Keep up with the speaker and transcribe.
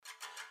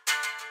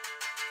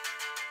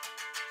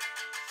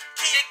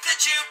Kick the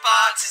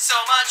Jukebox is so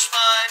much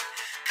fun.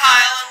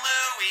 Kyle and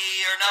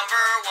Louie are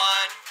number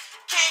one.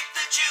 Kick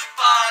the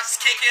Jukebox,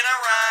 kicking a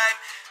rhyme.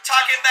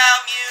 Talking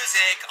about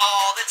music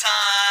all the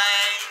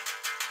time.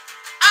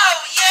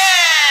 Oh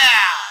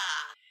yeah!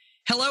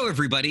 Hello,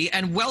 everybody,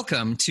 and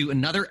welcome to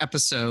another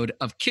episode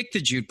of Kick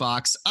the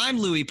Jukebox. I'm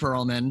Louie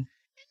Pearlman.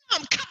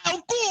 I'm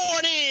Kyle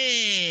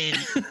Gordon.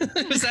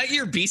 Was that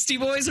your Beastie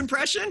Boys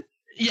impression?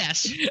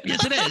 Yes,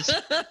 it is.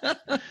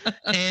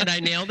 And I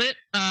nailed it.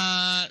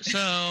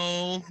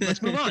 So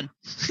let's move on.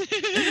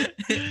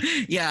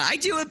 Yeah, I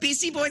do a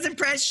Beastie Boys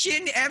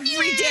impression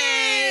every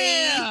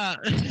day.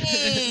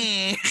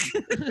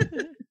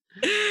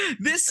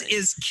 This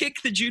is Kick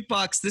the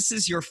Jukebox. This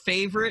is your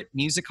favorite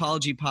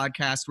musicology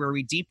podcast where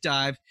we deep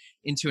dive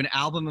into an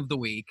album of the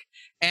week.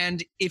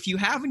 And if you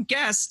haven't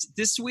guessed,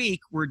 this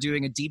week we're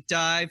doing a deep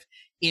dive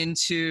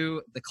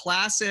into the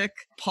classic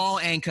Paul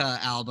Anka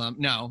album.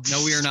 No,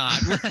 we are not.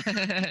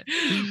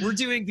 We're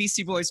doing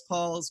Beastie Boys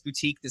Paul's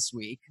Boutique this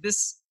week.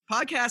 This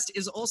podcast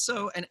is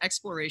also an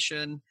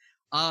exploration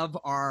of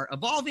our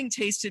evolving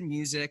taste in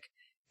music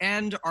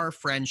and our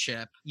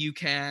friendship. You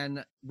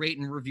can rate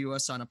and review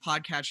us on a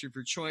podcatcher of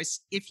your choice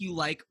if you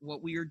like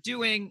what we are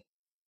doing.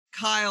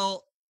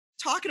 Kyle,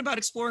 talking about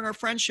exploring our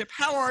friendship,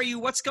 how are you?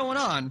 What's going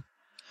on?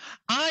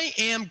 I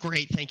am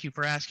great. Thank you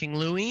for asking,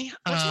 Louie.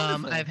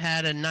 I've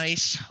had a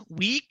nice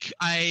week.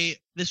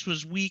 This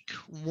was week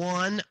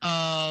one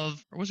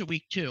of, or was it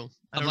week two?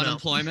 Of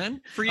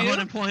unemployment for you? Of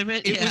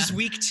unemployment, It was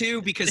week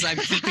two because I'm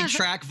keeping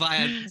track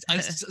via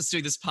us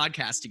doing this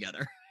podcast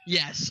together.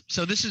 Yes.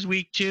 So this is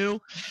week two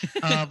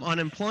of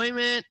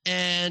unemployment,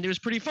 and it was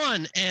pretty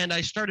fun. And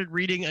I started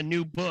reading a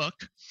new book.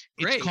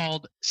 It's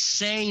called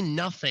Say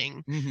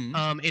Nothing.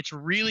 Mm-hmm. It's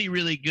really,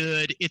 really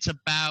good. It's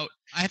about,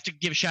 I have to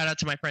give a shout out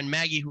to my friend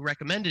Maggie who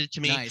recommended it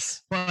to me.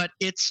 Nice. But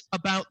it's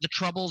about the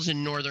Troubles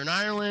in Northern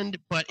Ireland.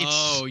 But it's,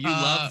 oh, you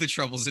love the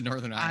Troubles in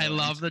Northern Ireland. I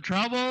love the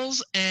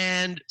Troubles.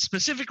 And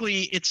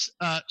specifically, it's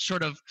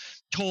sort of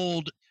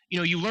told,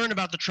 you learn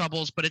about the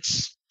Troubles, but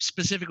it's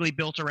specifically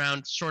built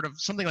around sort of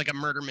something like a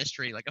murder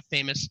mystery, like a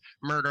famous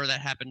murder that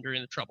happened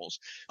during the Troubles.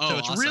 Oh, so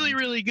it's awesome. really,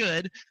 really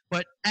good.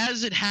 But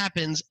as it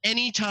happens,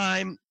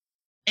 anytime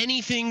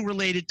anything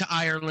related to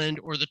Ireland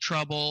or the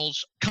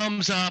Troubles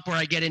comes up or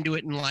I get into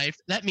it in life,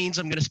 that means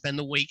I'm going to spend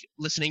the week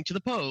listening to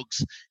the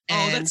Pogues.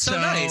 And that's so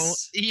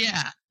nice.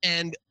 Yeah.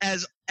 And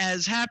as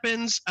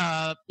happens,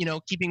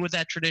 keeping with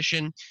that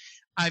tradition,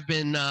 I've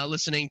been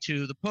listening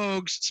to the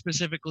Pogues,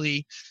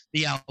 specifically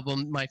the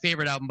album, my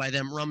favorite album by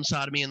them, Rum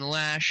Sodomy and the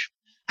Lash.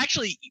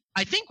 Actually,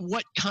 I think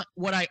what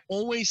I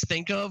always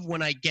think of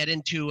when I get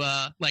into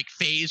a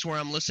phase where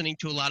I'm listening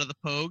to a lot of the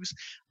Pogues,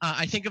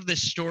 I think of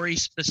this story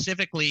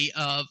specifically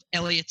of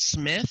Elliott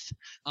Smith,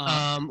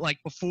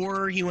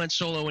 before he went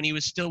solo when he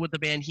was still with the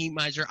band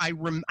Heatmiser. I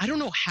don't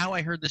know how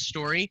I heard this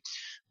story,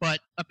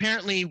 but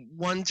apparently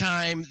one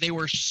time they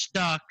were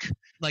stuck,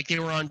 they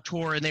were on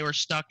tour and they were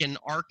stuck in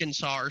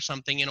Arkansas or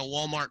something in a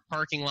Walmart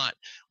parking lot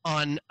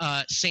on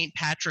St.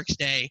 Patrick's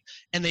Day,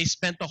 and they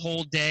spent the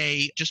whole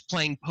day just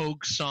playing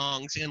Pogue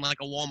songs in a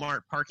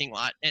Walmart parking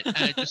lot. And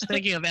just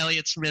thinking of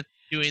Elliott Smith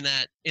doing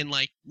that in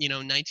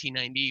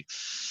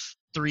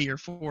 1993 or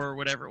 4 or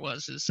whatever it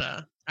was is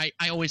I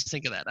always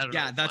think of that. I don't know.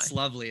 Yeah, that's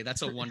lovely.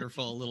 That's a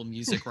wonderful little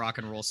music rock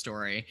and roll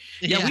story.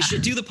 Yeah, we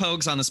should do the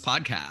Pogues on this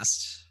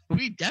podcast.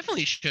 We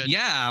definitely should.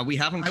 Yeah, we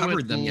haven't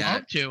covered them yet. I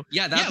would love to.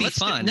 Yeah, that'd be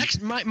fun.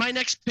 My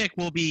next pick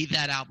will be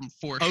that album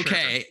for sure.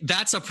 Okay,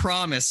 that's a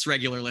promise,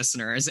 regular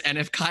listeners. And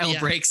if Kyle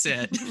breaks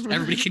it,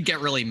 everybody can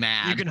get really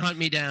mad. You can hunt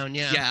me down,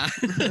 Yeah.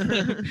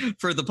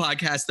 For the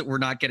podcast that we're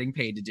not getting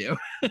paid to do.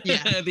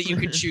 Yeah. That you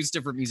can choose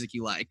different music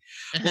you like.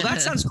 Well,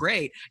 that sounds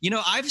great.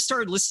 I've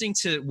started listening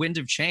to Wind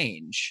of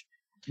Change,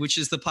 which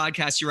is the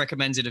podcast you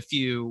recommended a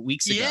few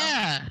weeks ago.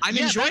 Yeah. I'm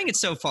enjoying it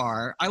so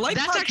far. I like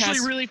that's podcasts.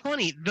 Actually really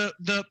funny.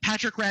 The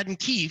Patrick Radden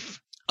Keefe.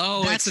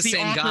 Oh, it's the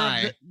same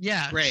guy.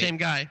 Same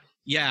guy.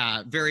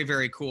 Yeah, very,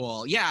 very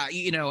cool. Yeah,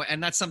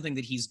 and that's something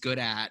that he's good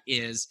at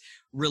is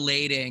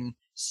relating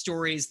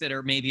stories that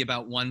are maybe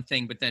about one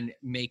thing, but then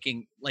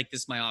making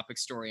this myopic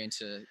story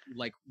into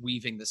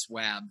weaving this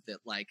web that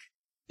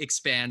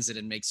expands it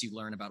and makes you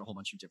learn about a whole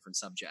bunch of different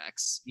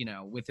subjects,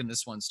 within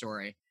this one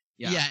story.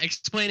 Yeah,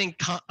 explaining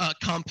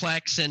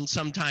complex and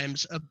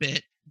sometimes a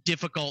bit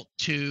difficult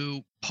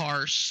to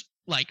parse,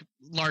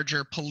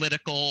 larger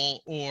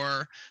political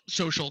or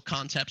social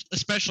concepts,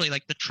 especially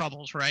the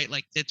Troubles, right?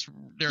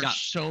 There's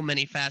so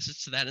many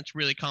facets to that. It's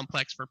really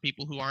complex for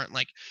people who aren't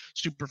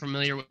super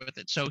familiar with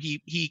it. So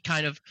he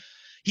kind of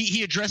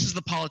he addresses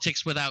the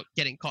politics without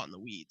getting caught in the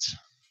weeds.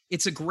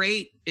 It's a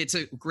great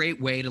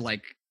way to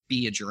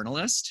be a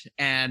journalist,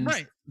 and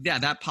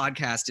that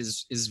podcast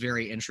is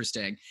very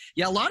interesting.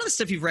 Yeah, a lot of the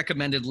stuff you've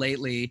recommended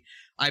lately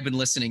I've been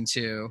listening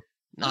to.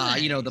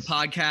 Nice. The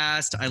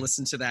podcast, I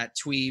listened to that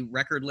Twee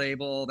record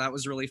label, that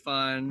was really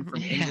fun,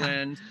 from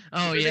England.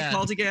 Oh, what are they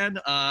called again?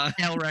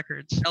 L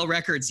Records. L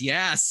Records,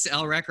 yes,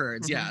 L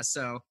Records. Mm-hmm. Yeah,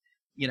 so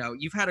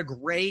you've had a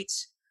great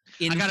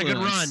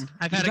influence.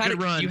 I got a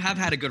good run. You have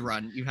had a good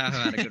run. You have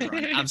had a good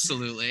run.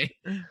 Absolutely.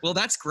 Well,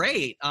 that's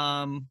great.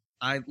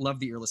 I love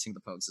that you're listening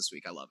to the Pogues this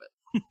week. I love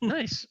it.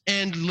 Nice.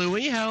 And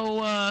Louis,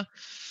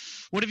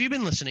 what have you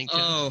been listening to?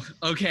 Oh,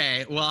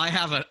 okay. Well, I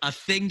have a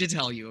thing to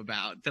tell you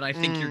about that I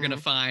think you're going to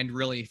find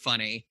really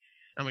funny.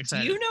 I'm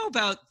excited. Do you know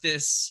about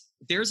this?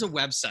 There's a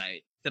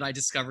website that I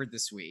discovered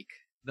this week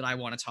that I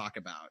want to talk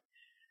about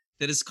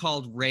that is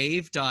called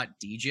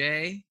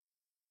rave.dj.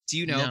 Do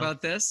you know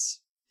about this?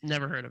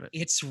 Never heard of it.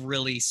 It's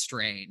really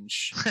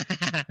strange.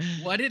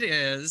 What it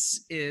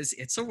is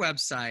it's a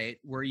website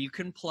where you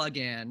can plug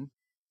in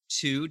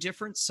 2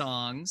 different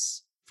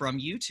songs from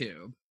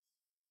YouTube,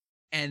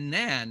 and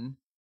then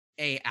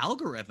a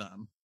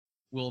algorithm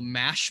will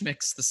mash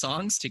mix the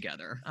songs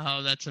together.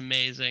 Oh, that's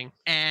amazing.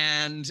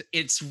 And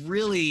it's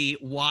really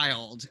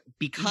wild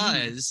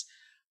because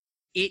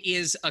it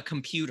is a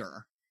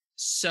computer.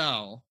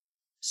 So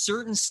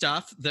certain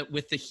stuff that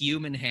with the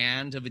human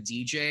hand of a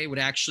DJ would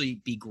actually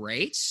be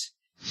great,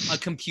 a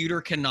computer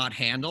cannot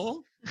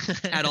handle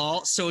at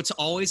all. So it's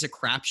always a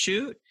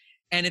crapshoot.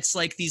 And it's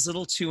like these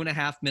little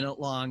 2.5 minute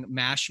long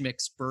mash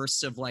mix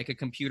bursts of like a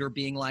computer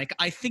being like,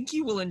 I think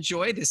you will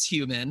enjoy this,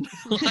 human.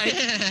 Like,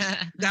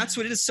 that's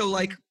what it is. So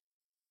like,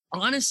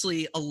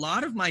 honestly, a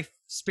lot of my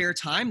spare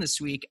time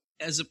this week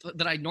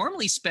that I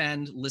normally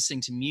spend listening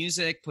to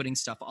music, putting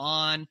stuff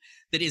on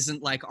that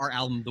isn't like our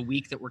album of the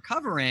week that we're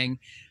covering,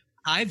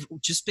 I've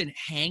just been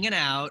hanging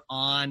out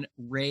on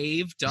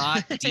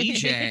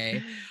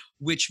rave.dj,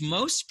 which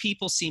most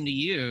people seem to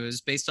use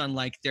based on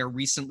like their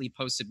recently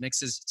posted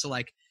mixes to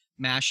like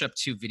mash up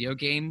to video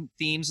game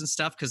themes and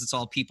stuff, because it's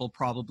all people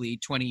probably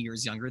 20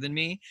 years younger than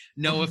me.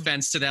 No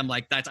offense to them,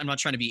 like that. I'm not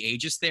trying to be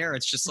ageist there.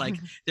 It's just like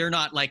they're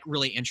not like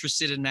really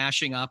interested in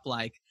mashing up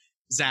like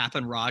Zapp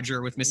and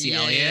Roger with Missy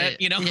Elliott,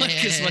 you know,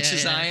 like as much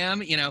as I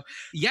am, you know.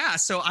 Yeah,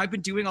 so I've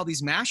been doing all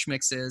these mash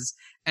mixes,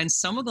 and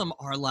some of them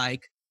are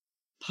like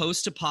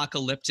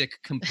post-apocalyptic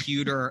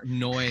computer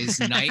noise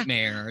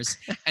nightmares,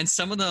 and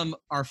some of them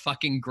are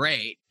fucking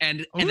great,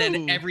 and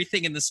then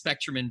everything in the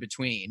spectrum in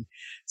between.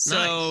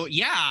 So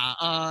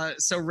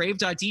so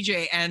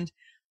rave.dj, and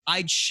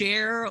I'd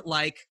share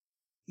like,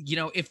 you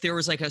know, if there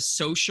was like a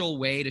social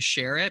way to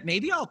share it,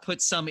 maybe I'll put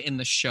some in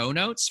the show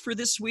notes for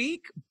this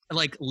week,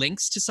 like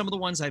links to some of the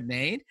ones I've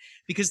made,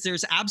 because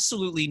there's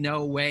absolutely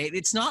no way.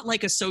 It's not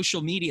like a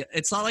social media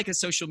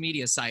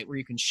site where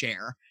you can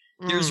share.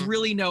 There's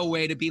really no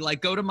way to be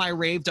like, go to my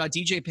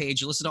rave.dj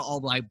page and listen to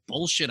all my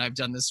bullshit I've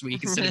done this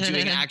week instead of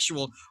doing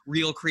actual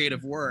real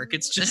creative work.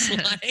 It's just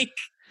like,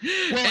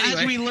 well,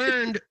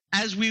 anyway.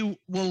 as we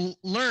will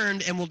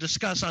learn and we'll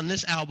discuss on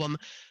this album,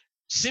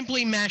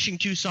 simply mashing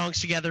 2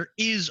 songs together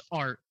is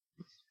art.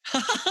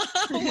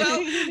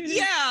 Well,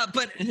 yeah,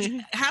 but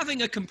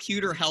having a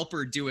computer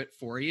helper do it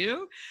for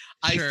you,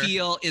 I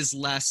feel is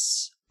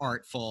less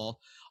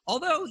artful.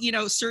 Although, you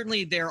know,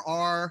 certainly there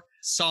are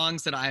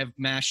songs that I've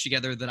mashed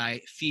together that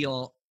I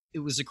feel it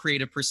was a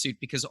creative pursuit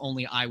because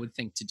only I would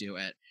think to do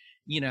it.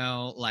 You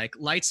know, like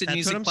Lights and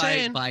Music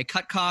by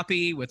Cut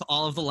Copy with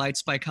all of the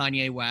lights by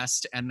Kanye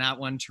West, and that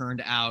one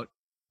turned out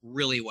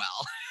really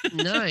well.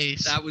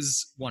 Nice. That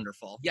was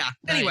wonderful. Yeah.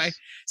 Nice. Anyway,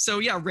 so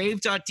yeah,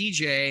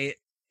 rave.dj,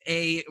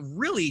 a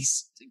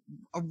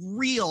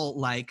real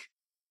like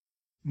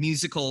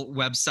musical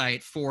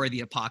website for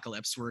the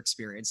apocalypse we're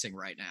experiencing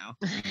right now.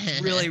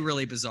 Really,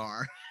 really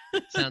bizarre.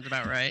 Sounds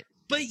about right.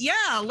 But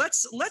yeah,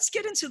 let's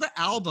get into the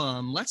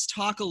album. Let's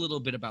talk a little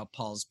bit about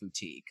Paul's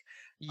Boutique.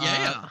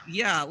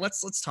 Yeah.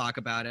 Let's talk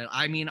about it.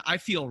 I mean, I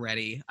feel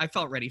ready. I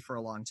felt ready for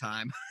a long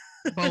time.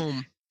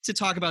 Boom. To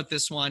talk about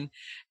this one.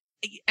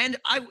 And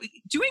I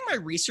doing my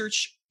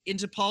research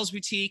into Paul's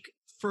Boutique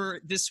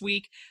for this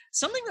week,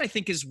 something that I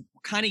think is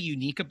kind of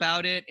unique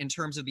about it in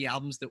terms of the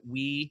albums that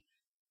we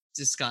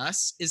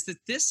discuss is that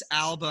this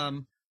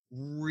album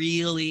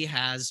really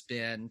has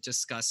been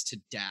discussed to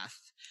death.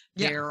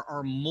 Yeah. There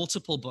are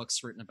multiple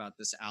books written about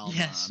this album.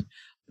 Yes.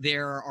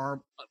 There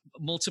are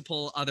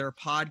multiple other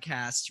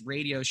podcasts,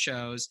 radio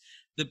shows.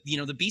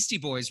 The Beastie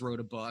Boys wrote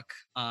a book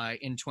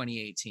in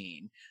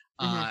 2018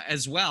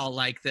 as well,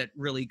 like that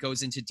really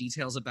goes into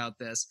details about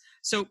this.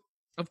 So,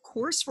 of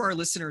course, for our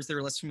listeners that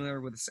are less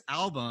familiar with this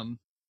album,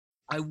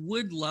 I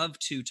would love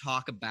to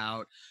talk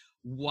about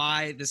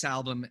why this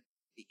album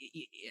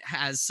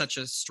has such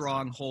a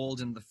strong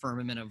hold in the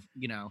firmament of,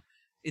 you know,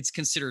 it's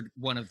considered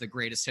one of the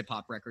greatest hip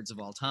hop records of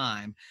all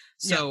time.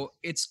 So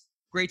it's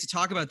great to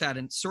talk about that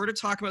and sort of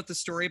talk about the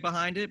story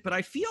behind it. But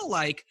I feel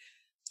like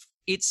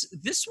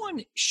this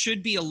one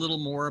should be a little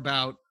more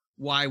about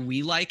why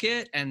we like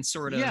it and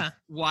sort of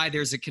why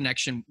there's a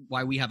connection,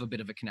 why we have a bit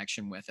of a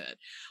connection with it.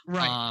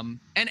 Right.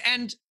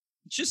 And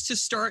just to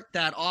start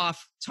that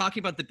off,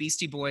 talking about the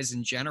Beastie Boys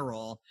in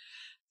general,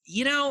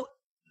 you know,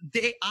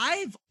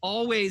 I've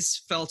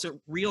always felt a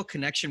real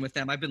connection with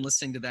them. I've been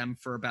listening to them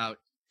for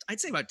I'd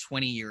say about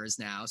 20 years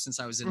now, since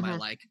I was in my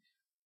like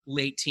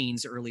late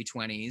teens, early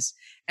 20s.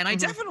 And I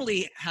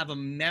definitely have a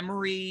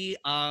memory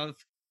of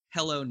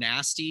Hello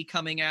Nasty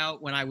coming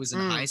out when I was in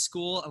high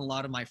school, and a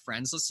lot of my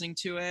friends listening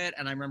to it.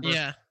 And I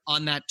remember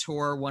on that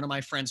tour, one of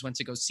my friends went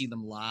to go see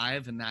them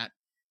live, and that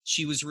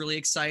she was really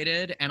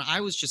excited. And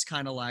I was just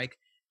kind of like,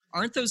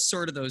 aren't those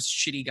sort of those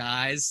shitty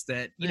guys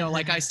that, you know,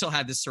 like I still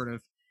have this sort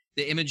of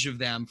the image of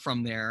them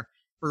from their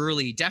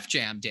early Def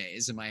Jam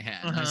days in my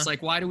head. And I was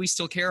like, why do we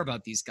still care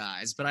about these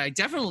guys? But I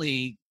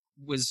definitely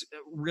was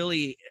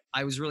really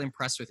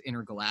impressed with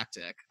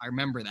Intergalactic. I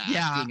remember that.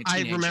 Yeah, being a I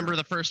teenager. remember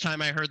the first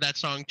time I heard that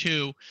song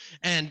too.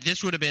 And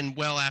this would have been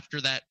well after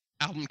that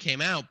album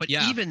came out. But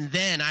even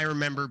then, I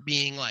remember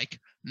being like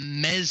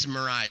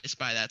mesmerized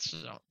by that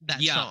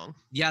song.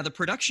 Yeah, the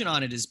production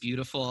on it is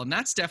beautiful. And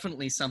that's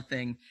definitely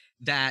something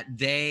that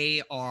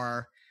they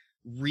are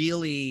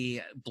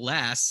really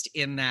blessed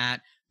in,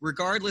 that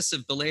regardless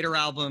of the later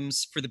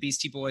albums for the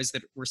Beastie Boys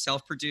that were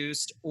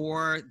self-produced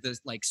or the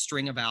like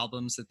string of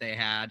albums that they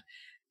had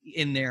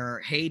in their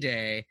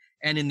heyday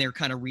and in their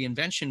kind of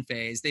reinvention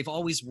phase, they've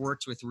always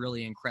worked with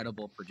really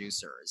incredible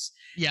producers.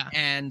 Yeah.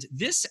 And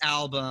this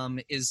album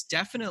is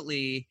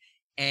definitely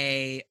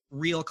a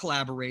real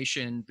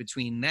collaboration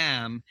between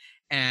them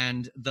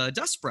and the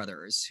Dust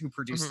Brothers, who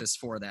produced this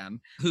for them,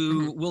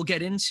 who we'll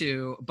get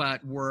into,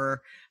 but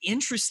were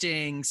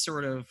interesting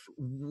sort of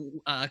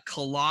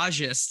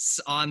collagists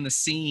on the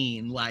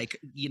scene, like,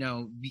 you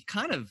know,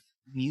 kind of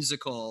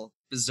musical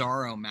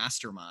bizarro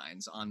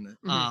masterminds on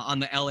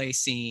the LA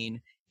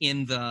scene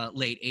in the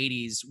late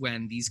 80s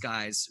when these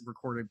guys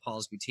recorded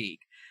Paul's Boutique.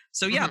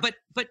 So yeah,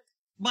 but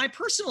my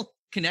personal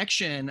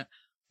connection,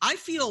 I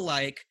feel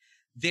like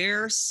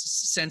their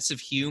sense of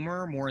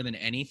humor more than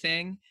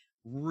anything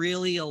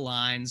really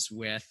aligns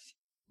with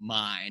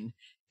mine.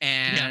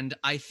 And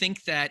I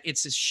think that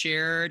it's a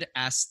shared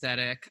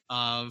aesthetic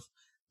of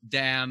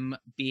them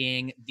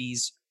being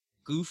these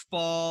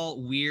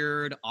goofball,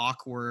 weird,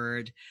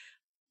 awkward,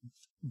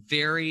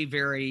 very,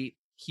 very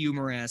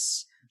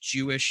humorous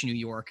Jewish New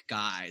York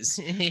guys,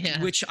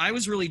 which I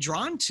was really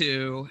drawn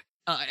to.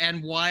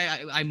 And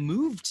why I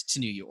moved to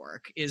New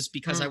York is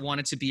because I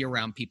wanted to be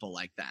around people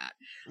like that.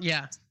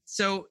 Yeah.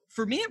 So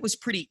for me, it was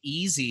pretty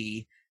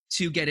easy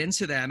to get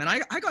into them. And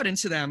I got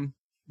into them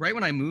right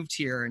when I moved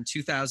here in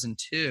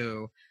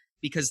 2002,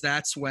 because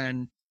that's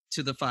when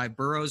To the Five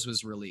Boroughs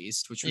was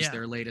released, which was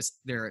their latest,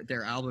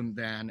 their album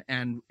then.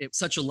 And it's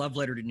such a love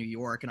letter to New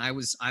York. And I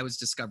was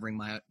discovering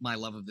my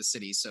love of the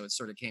city. So it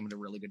sort of came at a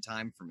really good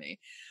time for me.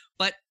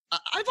 But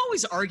I've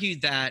always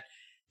argued that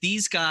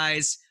these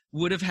guys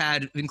would have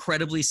had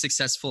incredibly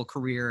successful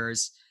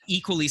careers,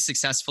 equally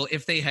successful,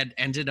 if they had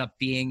ended up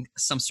being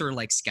some sort of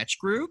like sketch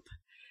group.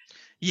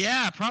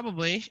 Yeah,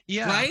 probably.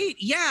 Yeah. Right?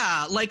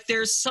 Yeah. Like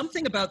there's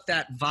something about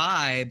that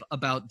vibe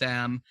about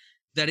them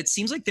that it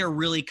seems like they're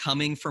really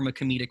coming from a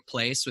comedic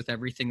place with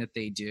everything that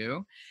they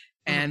do.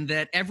 And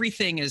that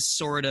everything is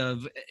sort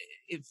of,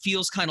 it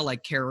feels kind of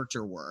like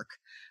character work.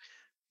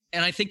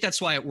 And I think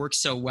that's why it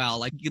works so well.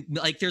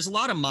 Like there's a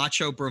lot of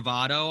macho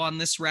bravado on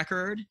this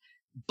record,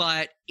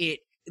 but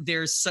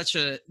there's such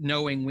a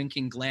knowing,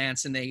 winking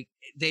glance, and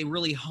they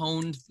really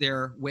honed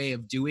their way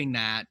of doing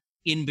that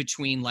in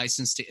between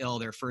License to Ill,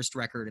 their first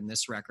record, and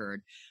this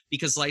record.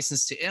 Because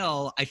License to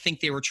Ill, I think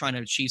they were trying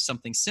to achieve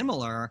something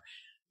similar,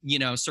 you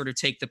know, sort of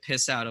take the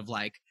piss out of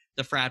like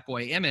the frat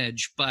boy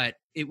image, but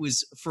it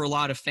was for a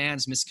lot of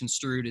fans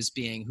misconstrued as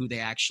being who they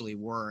actually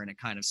were, and it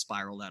kind of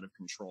spiraled out of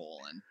control,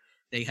 and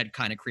they had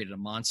kind of created a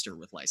monster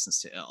with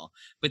License to Ill.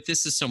 But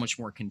this is so much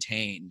more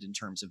contained in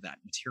terms of that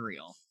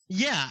material.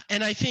 Yeah,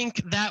 and I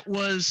think that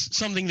was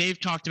something they've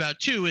talked about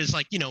too, is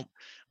like, you know,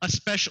 a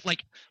special,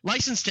 like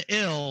License to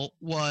Ill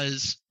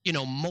was, you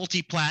know,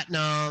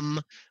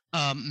 multi-platinum,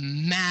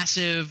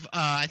 massive.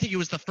 I think it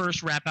was the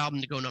first rap album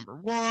to go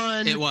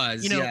 #1. It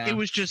was, you know, it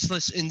was just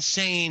this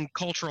insane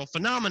cultural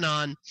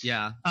phenomenon.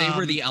 Yeah, they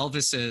were the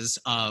Elvises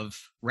of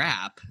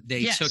rap.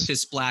 They took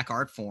this black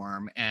art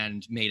form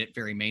and made it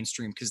very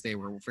mainstream because they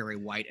were very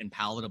white and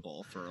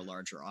palatable for a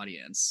larger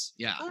audience.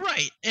 Yeah,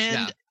 right.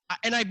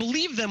 And I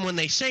believe them when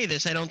they say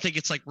this. I don't think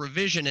it's like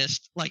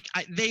revisionist. Like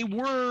they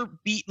were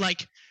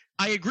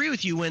I agree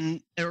with you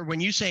when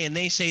you say and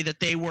they say that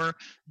they were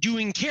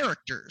doing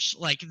characters.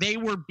 Like they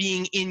were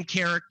being in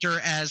character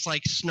as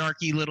like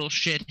snarky little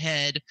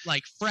shithead,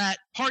 like frat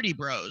party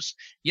bros.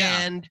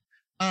 Yeah.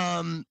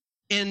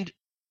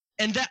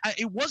 And that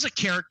it was a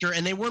character,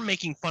 and they were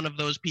making fun of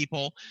those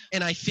people.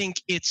 And I think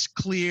it's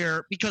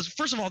clear because,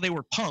 first of all, they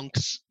were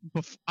punks,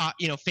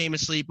 you know,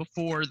 famously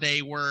before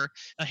they were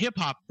a hip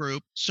hop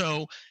group.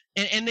 So,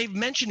 and they've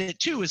mentioned it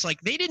too, is like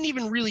they didn't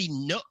even really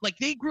know, like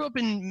they grew up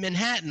in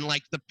Manhattan,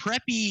 like the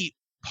preppy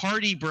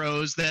party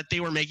bros that they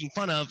were making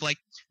fun of, like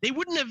they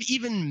wouldn't have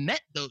even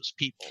met those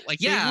people. Like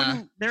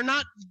they're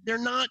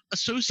not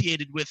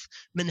associated with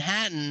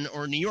Manhattan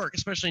or New York,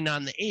 especially not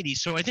in the 80s.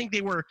 So I think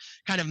they were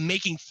kind of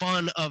making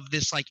fun of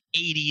this like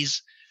 80s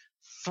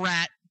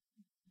frat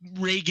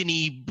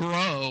Reagan-y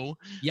bro.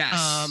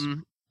 Yes.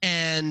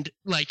 And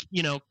like,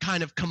 you know,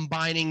 kind of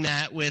combining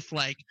that with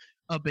like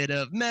a bit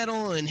of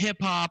metal and hip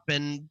hop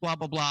and blah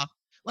blah blah.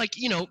 Like,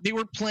 you know, they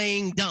were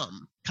playing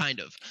dumb,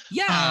 kind of.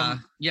 Yeah.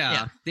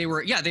 They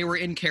were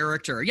in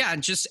character. Yeah,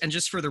 and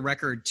just for the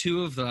record,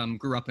 two of them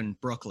grew up in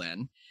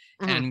Brooklyn,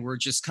 and were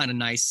just kind of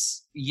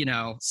nice,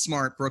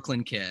 smart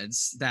Brooklyn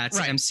kids. That's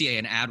Right. MCA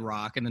and Ad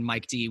Rock, and then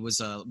Mike D was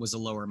a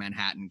lower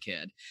Manhattan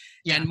kid.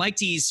 Yeah. And Mike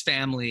D's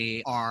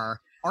family are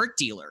art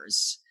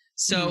dealers.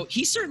 So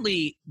he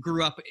certainly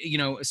grew up,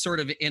 sort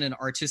of in an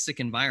artistic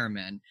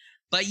environment.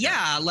 But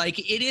yeah, like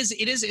it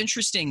is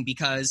interesting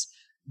because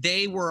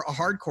they were a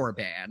hardcore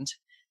band,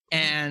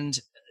 and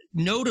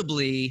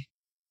notably,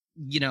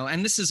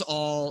 and this is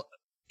all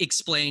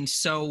explained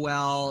so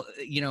well,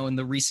 in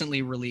the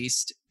recently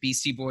released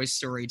Beastie Boys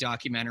story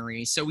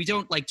documentary. So we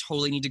don't like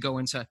totally need to go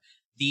into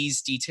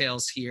these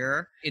details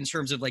here in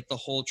terms of like the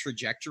whole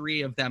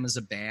trajectory of them as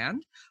a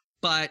band.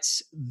 But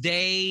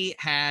they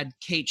had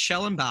Kate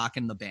Schellenbach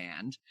in the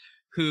band,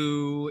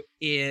 who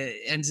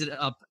ended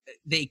up,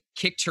 they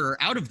kicked her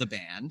out of the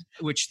band,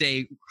 which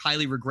they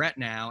highly regret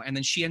now. And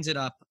then she ended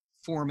up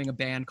forming a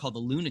band called the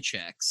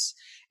Lunachicks.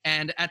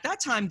 And at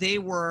that time, they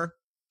were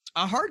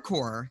a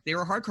hardcore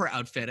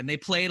outfit, and they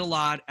played a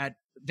lot at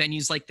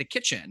venues like The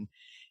Kitchen,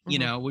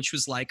 which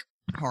was like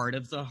part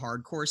of the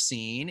hardcore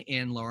scene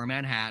in Lower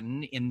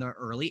Manhattan in the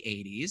early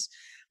 80s.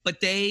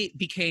 But they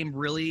became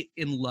really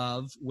in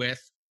love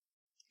with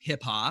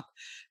hip hop,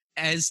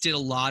 as did a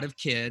lot of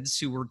kids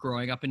who were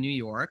growing up in New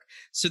York.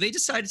 So they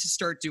decided to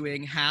start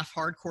doing half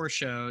hardcore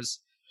shows,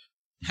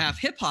 half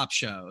hip hop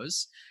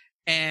shows,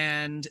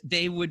 and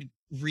they would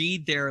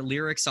read their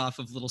lyrics off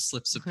of little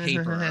slips of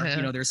paper.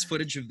 There's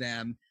footage of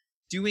them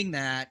doing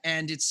that.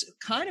 And it's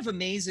kind of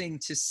amazing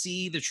to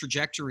see the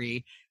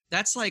trajectory.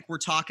 That's like, we're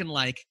talking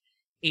like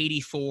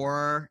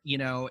 84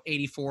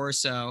 or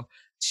so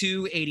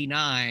to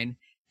 89.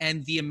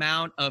 And the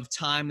amount of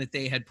time that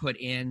they had put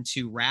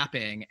into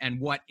rapping and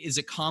what is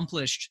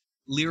accomplished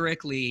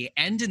lyrically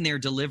and in their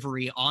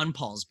delivery on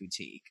Paul's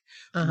Boutique,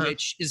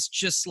 which is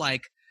just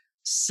like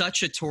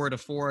such a tour de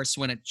force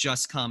when it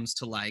just comes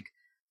to like,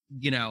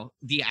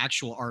 the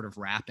actual art of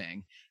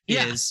rapping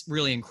is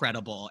really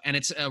incredible. And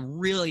it's a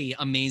really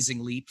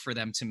amazing leap for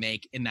them to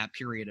make in that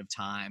period of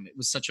time. It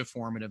was such a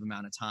formative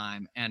amount of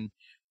time. And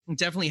it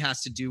definitely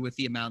has to do with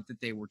the amount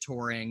that they were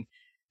touring,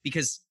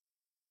 because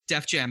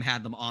Def Jam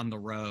had them on the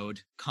road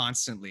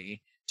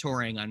constantly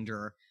touring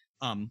under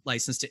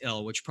License to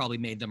Ill, which probably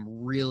made them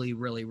really,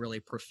 really,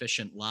 really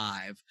proficient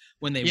live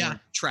when they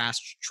weren't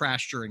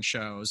trash during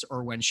shows,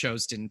 or when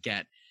shows didn't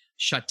get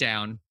shut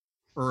down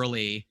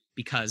early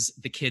because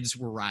the kids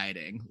were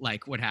rioting,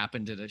 like what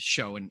happened at a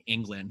show in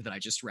England that I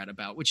just read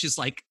about, which is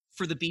like,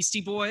 for the Beastie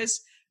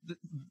Boys,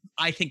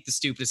 I think the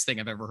stupidest thing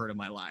I've ever heard in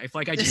my life.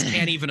 Like, I just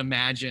can't even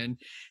imagine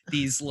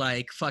these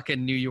like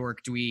fucking New York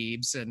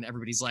dweebs, and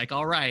everybody's like,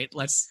 all right,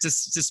 let's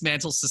just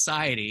dismantle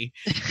society.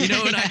 You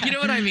know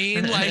what I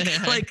mean?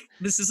 Like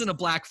this isn't a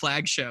Black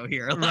Flag show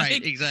here. Like,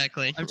 right,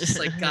 exactly. I'm just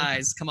like,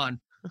 guys, come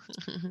on.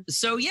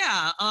 So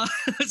yeah,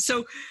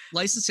 so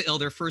License to Ill,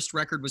 their first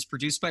record, was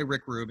produced by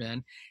Rick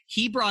Rubin.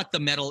 He brought the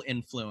metal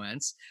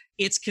influence.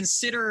 It's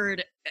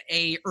considered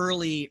a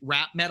early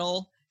rap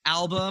metal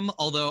album,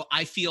 although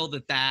I feel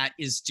that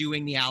is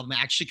doing the album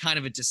actually kind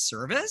of a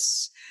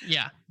disservice.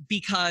 Yeah.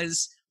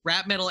 Because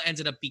rap metal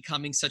ended up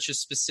becoming such a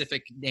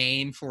specific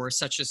name for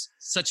such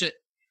a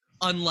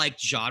unlike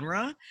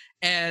genre,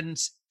 and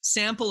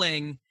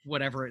sampling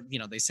whatever,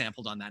 they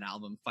sampled on that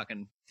album,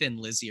 fucking Thin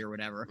Lizzy or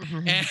whatever,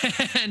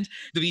 and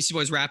the Beastie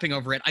Boys rapping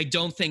over it, I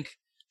don't think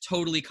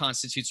totally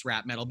constitutes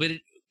rap metal, but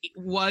it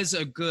was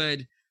a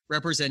good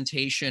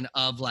representation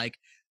of like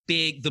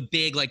the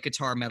big like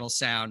guitar metal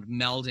sound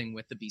melding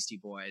with the Beastie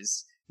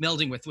Boys,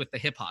 melding with the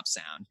hip hop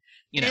sound.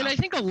 And I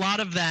think a lot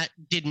of that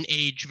didn't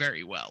age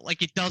very well.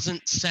 Like, it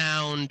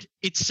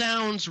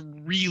sounds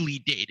really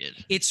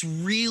dated. It's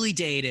really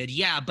dated,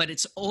 yeah, but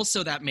it's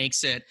also, that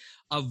makes it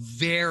a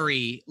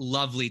very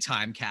lovely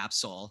time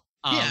capsule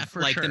of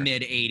the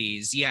mid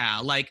 80s. Yeah,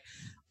 like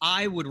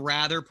I would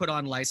rather put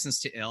on License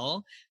to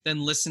Ill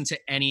than listen to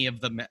any of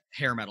the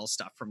hair metal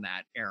stuff from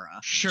that era.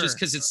 Sure. Just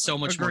because it's so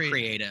much more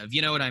creative.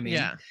 You know what I mean?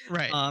 Yeah,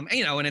 right. And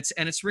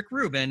it's Rick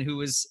Rubin,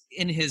 who is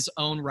in his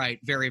own right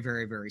very,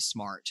 very, very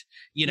smart.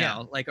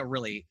 Like a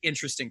really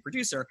interesting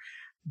producer.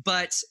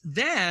 But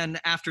then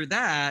after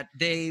that,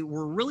 they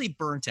were really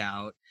burnt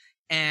out,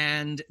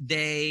 and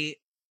they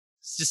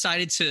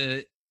decided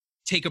to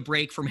take a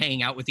break from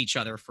hanging out with each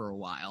other for a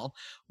while,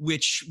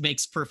 which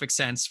makes perfect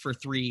sense for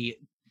three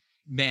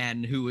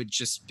men who had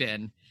just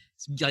been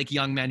like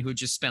young men who had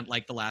just spent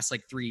like the last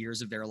like 3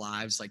 years of their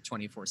lives like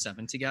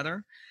 24/7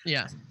 together.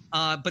 Yeah.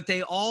 But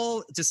they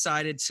all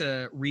decided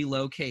to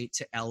relocate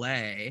to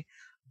LA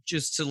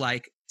just to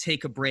like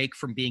take a break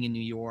from being in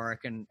New York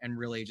and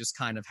really just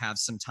kind of have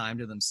some time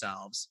to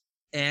themselves.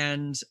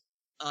 And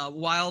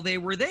while they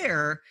were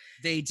there,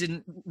 they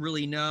didn't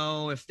really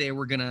know if they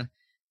were gonna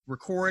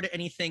record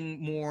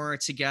anything more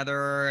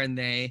together, and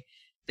they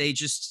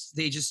just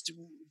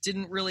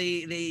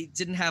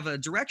didn't have a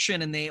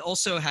direction. And they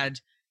also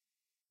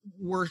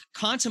were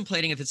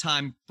contemplating at the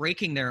time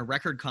breaking their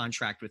record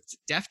contract with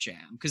Def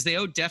Jam, because they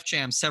owed Def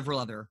Jam several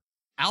other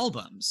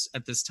albums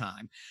at this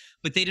time,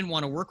 but they didn't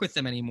want to work with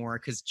them anymore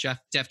because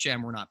Def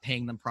Jam were not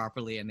paying them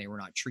properly and they were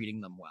not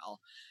treating them well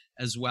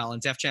as well.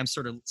 And Def Jam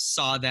sort of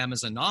saw them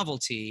as a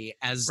novelty,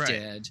 as Right.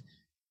 did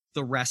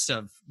the rest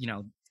of,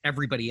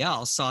 everybody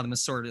else saw them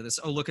as sort of this,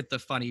 oh, look at the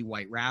funny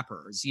white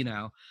rappers,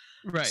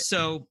 Right.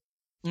 So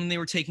when they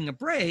were taking a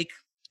break,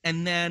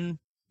 and then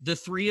the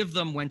three of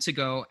them went to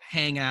go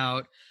hang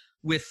out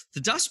with the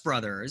Dust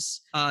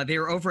Brothers. They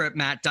were over at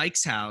Matt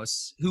Dyke's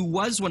house, who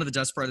was one of the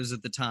Dust Brothers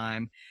at the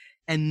time,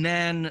 and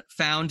then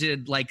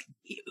founded, like,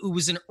 it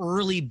was an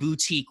early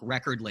boutique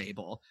record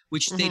label,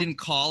 which they didn't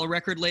call a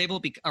record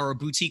label or a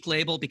boutique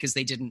label because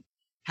they didn't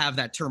have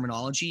that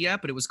terminology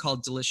yet, but it was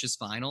called Delicious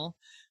Vinyl,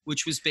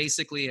 which was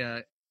basically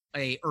an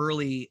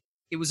early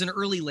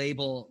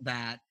label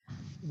that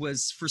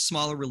was for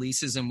smaller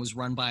releases and was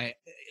run by,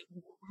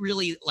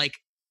 really, like,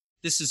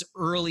 this is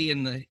early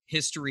in the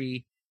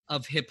history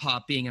of hip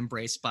hop being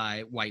embraced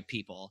by white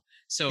people.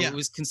 So it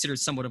was considered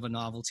somewhat of a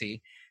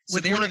novelty. So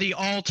With one of the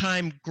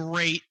all-time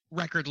great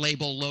record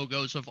label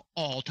logos of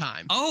all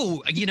time.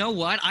 Oh, you know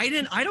what? I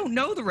don't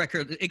know the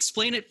record.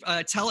 Explain it.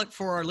 Tell it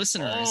for our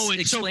listeners. Oh, it's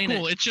Explain so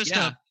cool. It.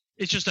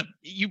 It's just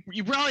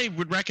you probably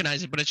would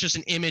recognize it, but it's just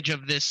an image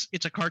of this.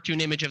 It's a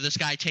cartoon image of this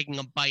guy taking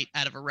a bite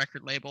out of a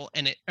record label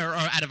or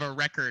out of a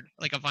record,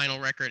 like a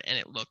vinyl record,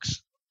 and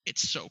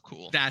it's so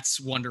cool.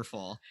 That's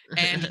wonderful.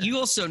 And you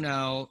also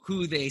know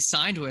who they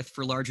signed with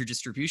for larger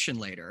distribution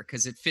later,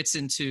 because it fits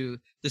into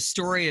the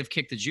story of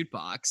Kick the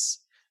Jukebox.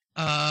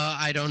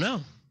 I don't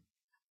know.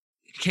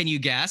 Can you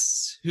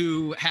guess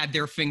who had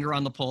their finger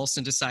on the pulse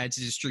and decided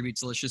to distribute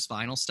Delicious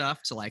Vinyl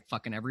stuff to, like,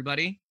 fucking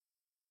everybody?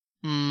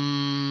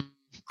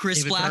 Chris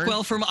David Blackwell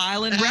Byrne? from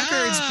Island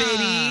Records,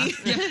 baby.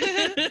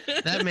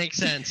 That makes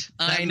sense.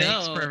 That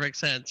makes perfect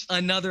sense.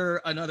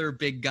 Another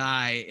big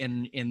guy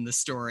in the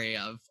story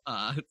of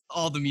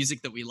all the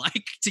music that we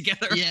like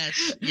together.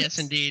 Yes,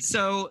 indeed.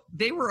 So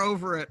they were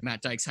over at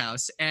Matt Dyke's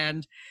house,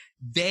 and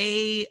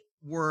they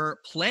were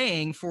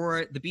playing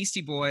for the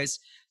Beastie Boys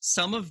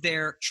some of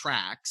their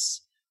tracks,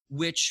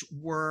 which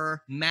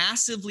were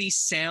massively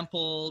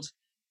sampled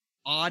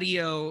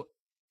audio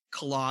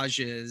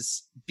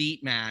collages,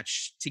 beat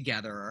matched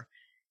together.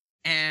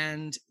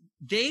 And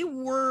they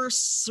were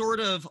sort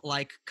of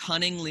like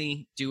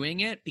cunningly doing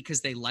it because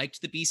they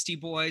liked the Beastie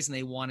Boys and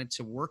they wanted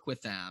to work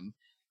with them.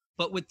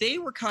 But what they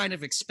were kind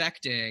of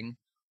expecting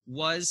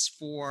was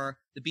for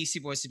the Beastie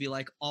Boys to be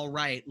like, all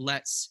right,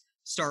 let's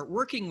start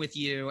working with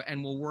you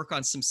and we'll work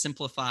on some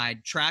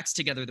simplified tracks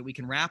together that we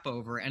can rap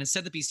over. And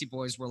instead the Beastie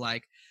Boys were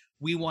like,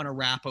 we want to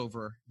rap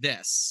over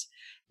this.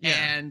 Yeah.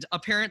 And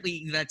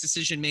apparently that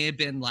decision may have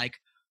been like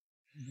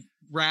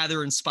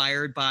rather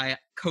inspired by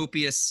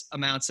copious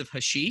amounts of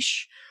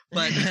hashish,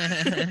 but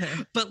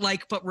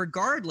but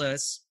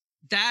regardless,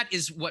 that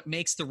is what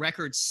makes the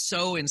record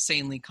so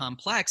insanely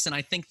complex. And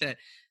I think that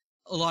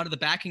a lot of the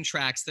backing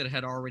tracks that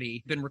had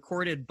already been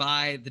recorded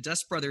by the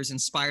Dust Brothers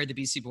inspired the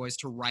Beastie Boys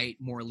to write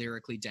more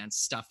lyrically dense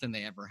stuff than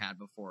they ever had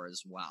before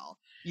as well.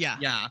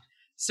 Yeah.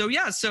 So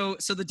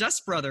the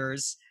Dust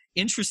Brothers,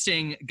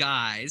 interesting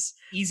guys,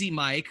 Easy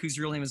Mike, whose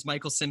real name is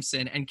Michael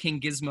Simpson, and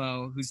King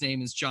Gizmo, whose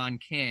name is John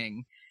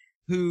King,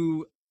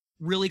 who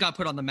really got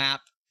put on the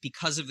map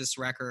because of this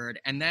record,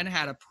 and then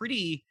had a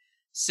pretty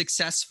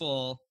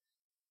successful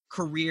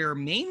career,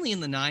 mainly in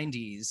the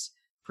 90s,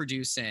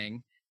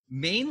 producing,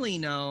 mainly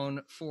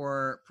known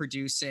for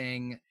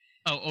producing...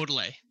 Oh,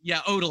 Odelay. Yeah,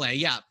 Odelay,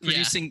 yeah.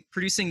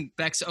 Producing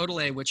Beck's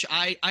Odelay, which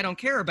I don't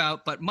care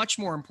about, but much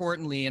more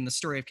importantly in the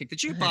story of Kick the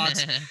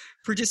Jukebox,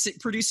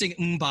 producing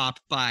MMMBop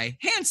by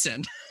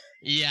Hanson.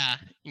 Yeah,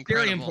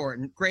 incredible. Very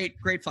important.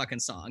 Great fucking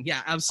song.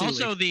 Yeah,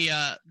 absolutely.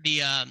 Also,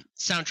 the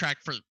soundtrack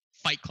for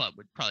Fight Club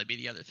would probably be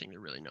the other thing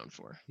they're really known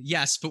for.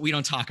 Yes, but we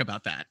don't talk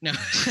about that. No.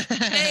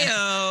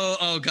 Hey-oh.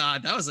 Oh,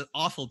 God. That was an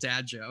awful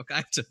dad joke. I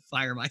have to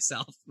fire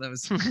myself. That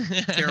was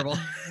terrible.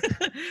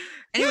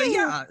 Anyway,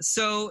 yeah.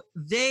 So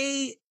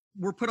they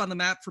were put on the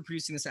map for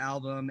producing this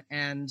album.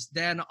 And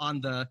then on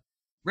the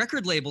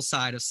record label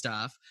side of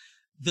stuff,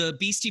 the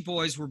Beastie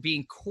Boys were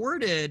being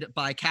courted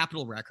by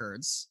Capitol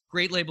Records,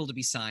 great label to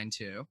be signed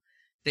to.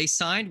 They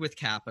signed with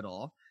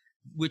Capitol,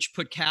 which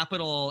put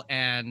Capitol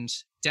and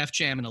Def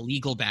Jam in a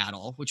legal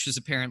battle, which was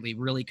apparently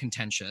really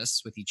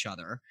contentious with each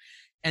other.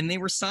 And they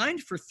were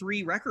signed for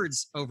 3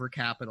 records over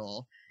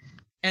Capitol.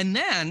 And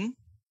then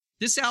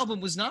this album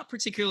was not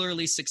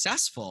particularly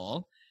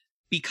successful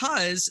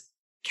because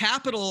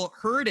Capitol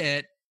heard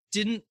it,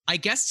 didn't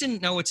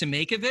know what to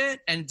make of it,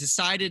 and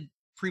decided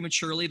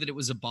prematurely that it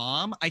was a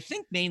bomb. I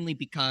think mainly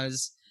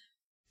because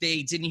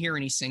they didn't hear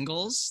any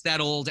singles. That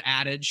old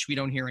adage, we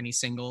don't hear any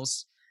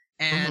singles.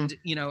 And,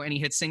 any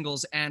hit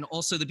singles. And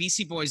also the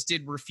Beastie Boys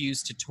did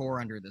refuse to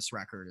tour under this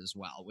record as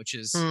well, which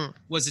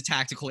was a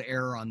tactical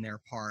error on their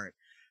part.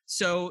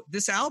 So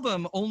this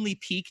album only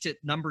peaked at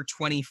number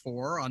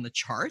 24 on the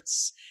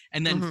charts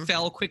and then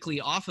fell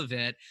quickly off of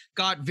it.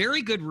 Got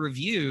very good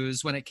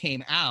reviews when it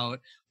came out.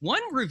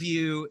 One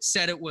review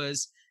said it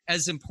was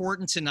as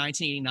important to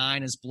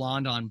 1989 as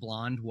Blonde on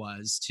Blonde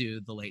was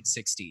to the late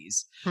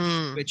 60s,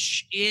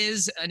 which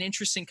is an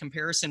interesting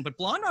comparison. But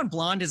Blonde on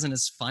Blonde isn't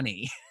as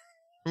funny.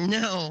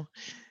 No.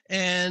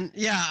 And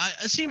yeah,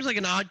 it seems like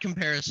an odd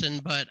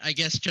comparison, but I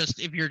guess just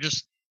if you're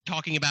just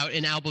talking about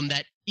an album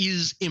that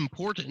is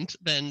important,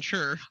 then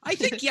sure. I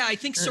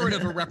think sort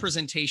of a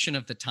representation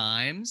of the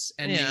times,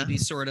 and maybe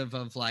sort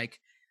of like,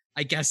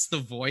 I guess, the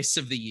voice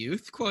of the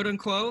youth, quote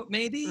unquote,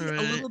 maybe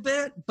a little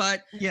bit.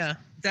 But yeah,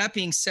 that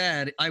being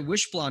said, I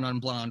wish Blonde on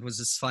Blonde was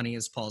as funny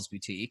as Paul's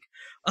Boutique.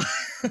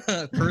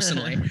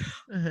 Personally,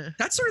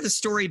 that's sort of the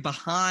story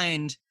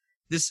behind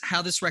this,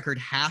 how this record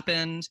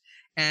happened,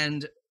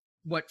 and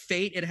what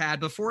fate it had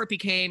before it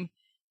became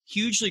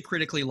hugely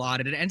critically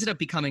lauded. It ended up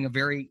becoming a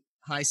very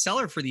high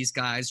seller for these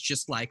guys,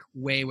 just like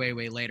way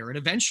later. It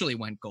eventually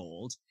went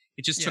gold.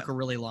 It just took a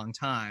really long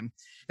time.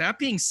 That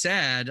being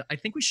said, I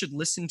think we should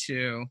listen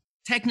to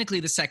technically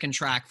the second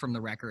track from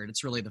the record.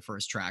 It's really the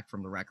first track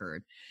from the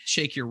record,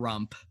 Shake Your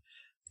Rump.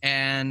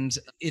 And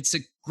it's a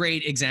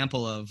great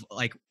example of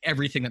like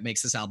everything that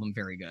makes this album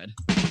very good.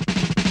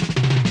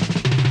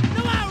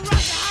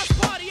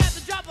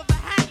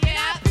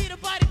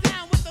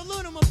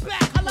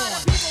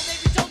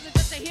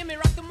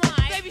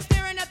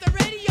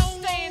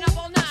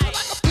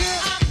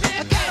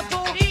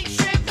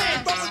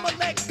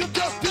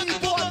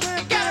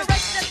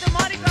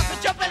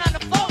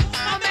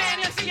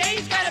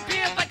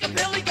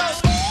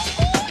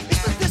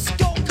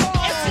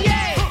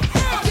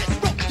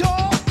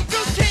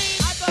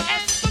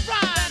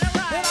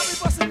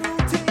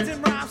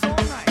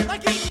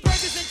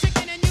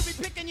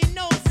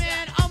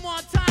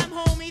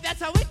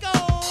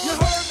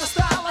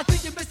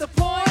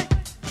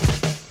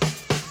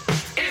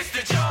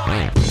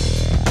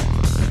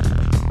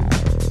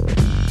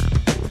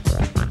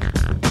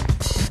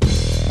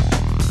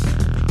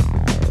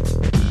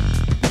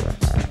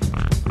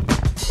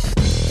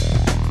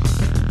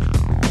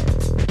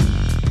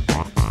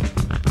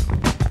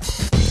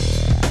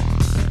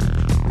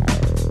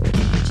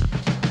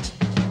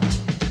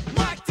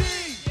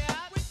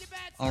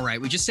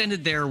 We just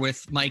ended there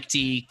with Mike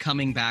D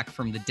coming back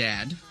from the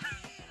dead.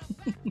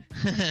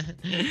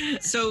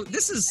 So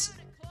this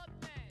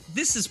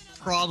is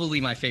probably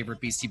my favorite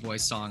Beastie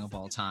Boys song of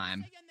all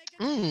time.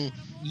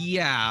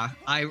 Yeah,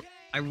 I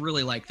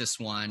really like this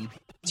one.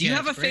 Do you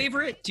have a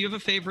favorite? Do you have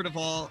a favorite of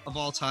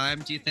all time,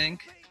 do you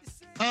think?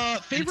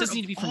 Favorite it doesn't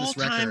need to be from this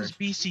record.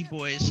 Beastie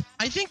Boys.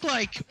 I think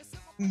like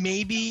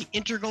maybe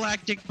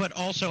Intergalactic, but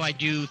also I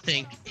do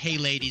think Hey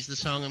Ladies, the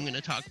song I'm going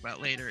to talk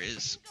about later,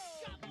 is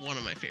one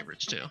of my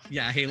favorites too.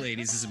 Yeah, Hey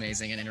Ladies is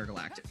amazing, and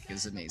Intergalactic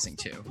is amazing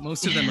too.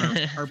 Most of them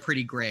are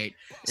pretty great.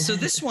 So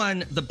this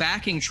one, the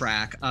backing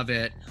track of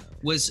it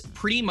was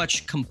pretty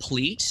much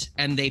complete,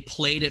 and they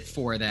played it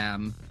for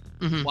them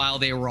while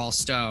they were all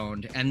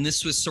stoned. And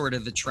this was sort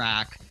of the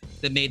track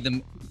that made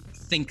them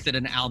think that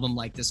an album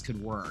like this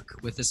could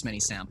work with this many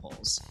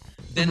samples.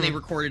 Then they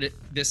recorded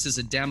this as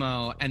a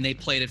demo, and they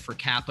played it for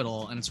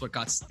Capitol, and it's what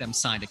got them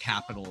signed to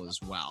Capitol as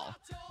well,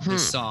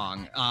 this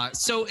song.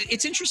 So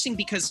it's interesting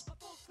because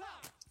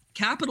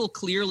Capitol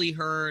clearly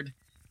heard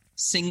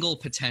single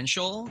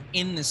potential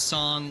in this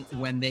song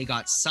when they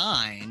got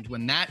signed,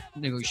 when that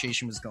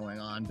negotiation was going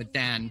on, but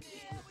then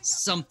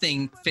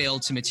something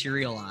failed to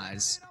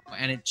materialize,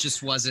 and it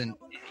just wasn't.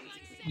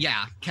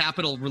 Yeah,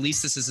 Capitol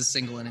released this as a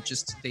single, and it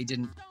just they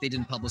didn't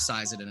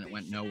publicize it, and it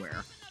went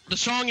nowhere. The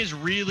song is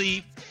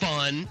really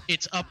fun.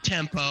 It's up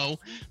tempo.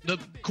 The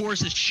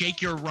chorus is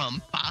 "Shake Your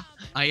Rump."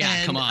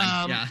 Come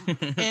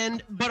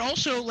on. But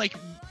also like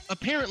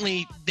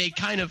apparently they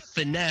kind of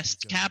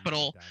finessed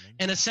Capitol,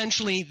 and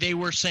essentially they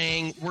were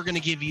saying, we're going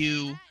to give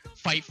you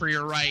Fight for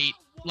Your Right,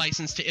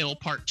 License to Ill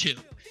Part 2.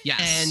 Yes.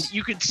 And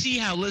you could see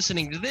how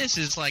listening to this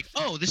is like,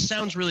 oh, this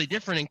sounds really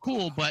different and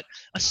cool, but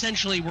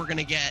essentially we're going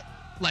to get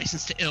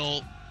License to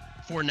Ill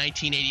for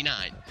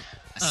 1989.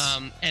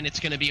 Yes. And it's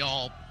going to be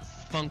all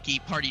funky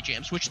party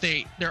jams, which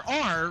there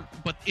are,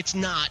 but it's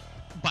not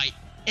by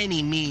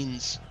any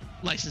means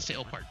License to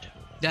Ill Part 2.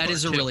 That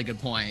is a really good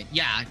point.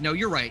 Yeah, no,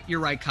 you're right.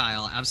 You're right,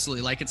 Kyle.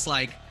 Absolutely. Like, it's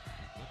like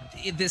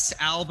this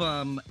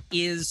album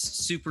is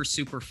super,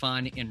 super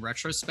fun in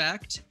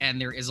retrospect, and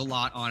there is a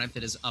lot on it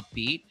that is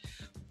upbeat,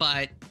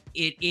 but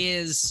it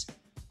is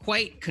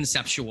quite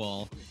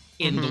conceptual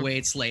in the way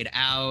it's laid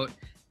out.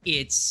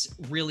 It's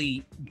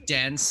really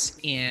dense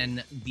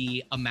in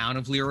the amount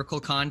of lyrical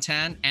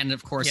content and,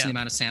 of course, the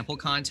amount of sample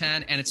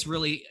content. And it's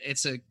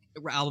a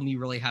album you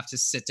really have to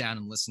sit down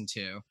and listen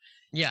to.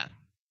 Yeah.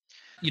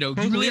 You know,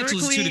 you really have to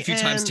listen to it a few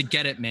times to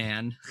get it,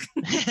 man.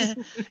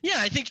 Yeah,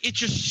 I think it's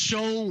just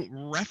so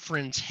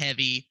reference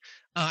heavy.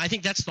 I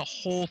think that's the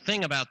whole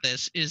thing about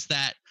this, is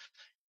that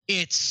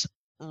it's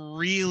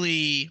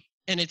really,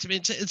 and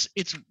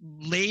it's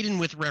laden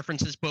with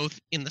references both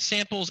in the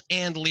samples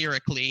and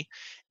lyrically.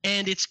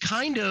 And it's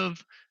kind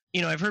of,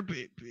 you know, I've heard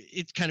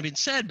it's kind of been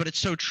said, but it's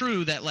so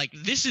true that like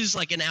this is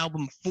like an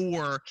album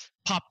for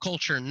pop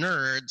culture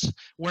nerds,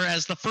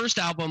 whereas the first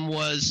album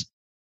was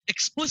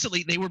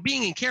explicitly, they were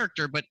being in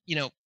character, but you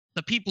know,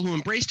 the people who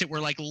embraced it were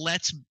like,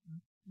 let's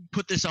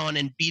put this on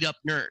and beat up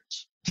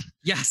nerds.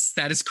 Yes,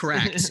 that is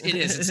correct. It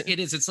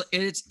is.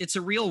 It's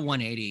a real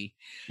 180.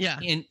 Yeah.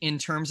 In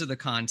terms of the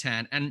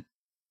content, and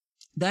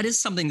that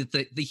is something that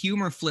the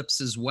humor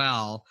flips as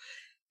well,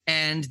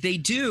 and they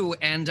do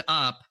end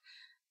up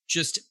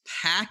just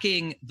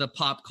packing the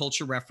pop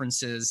culture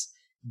references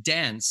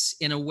dense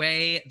in a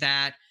way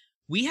that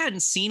we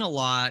hadn't seen a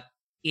lot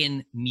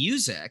in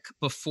music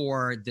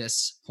before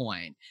this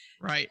point.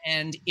 Right.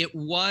 And it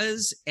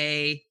was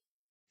a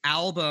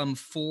album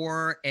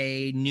for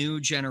a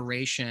new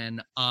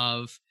generation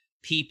of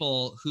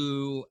people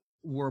who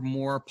were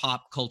more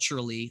pop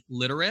culturally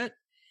literate,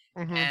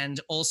 and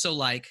also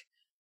like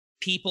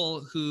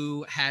people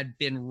who had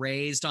been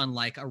raised on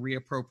like a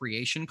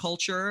reappropriation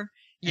culture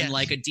and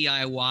like a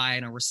DIY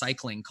and a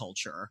recycling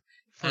culture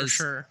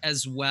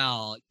as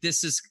well.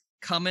 This is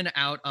coming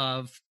out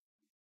of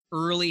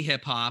early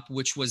hip hop,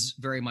 which was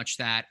very much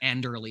that,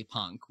 and early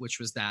punk, which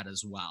was that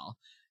as well.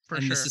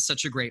 This is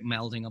such a great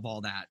melding of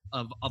all that,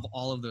 of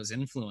all of those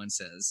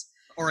influences.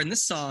 Or in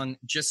this song,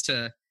 just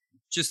to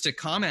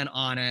comment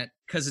on it,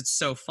 because it's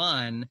so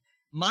fun,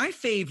 my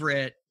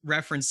favorite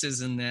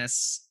references in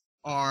this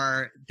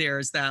are,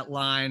 there's that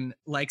line,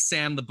 like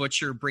Sam the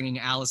Butcher bringing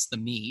Alice the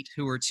Meat,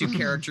 who are two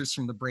characters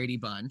from the Brady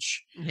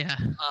Bunch. Yeah.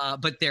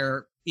 But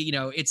they're,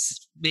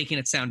 it's making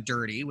it sound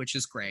dirty, which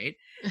is great.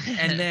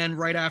 And then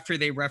right after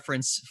they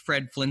reference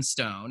Fred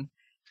Flintstone,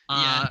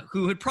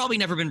 who had probably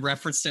never been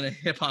referenced in a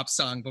hip hop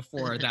song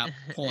before that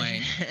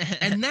point.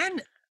 And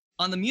then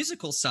on the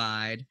musical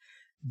side,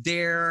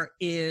 there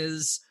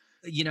is,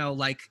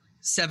 like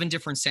 7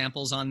 different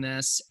samples on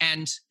this.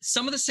 And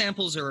some of the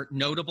samples are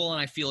notable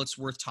and I feel it's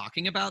worth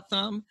talking about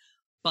them.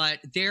 But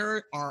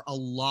there are a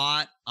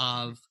lot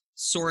of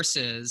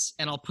sources,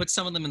 and I'll put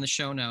some of them in the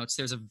show notes.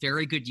 There's a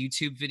very good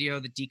YouTube video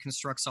that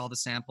deconstructs all the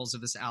samples of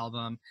this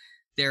album.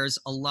 There's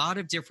a lot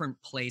of different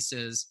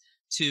places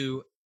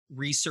to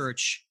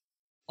research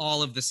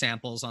all of the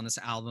samples on this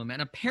album.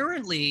 And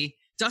apparently,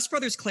 Dust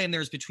Brothers claim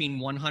there's between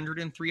 100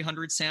 and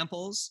 300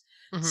 samples.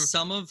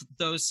 Some of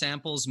those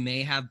samples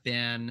may have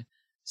been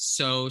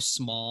so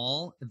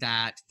small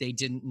that they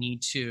didn't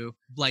need to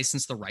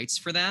license the rights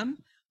for them.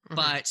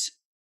 But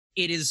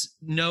it is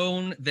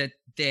known that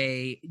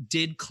they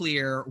did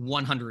clear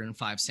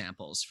 105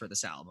 samples for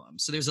this album.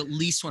 So there's at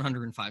least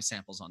 105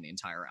 samples on the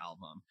entire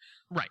album.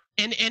 Right.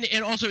 And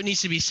also it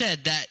needs to be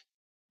said that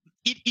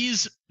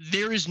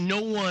there is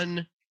no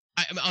one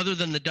other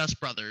than the Dust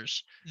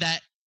Brothers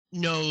that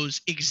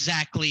knows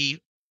exactly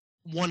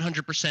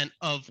 100%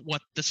 of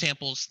what the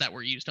samples that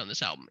were used on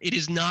this album. It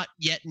is not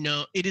yet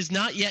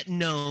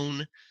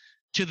known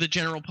to the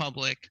general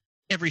public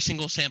every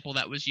single sample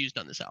that was used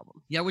on this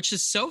album. Yeah, which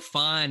is so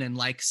fun and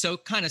like so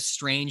kind of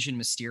strange and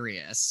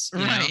mysterious. You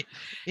right. know?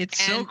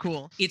 It's so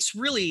cool. It's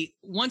really,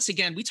 once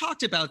again, we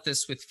talked about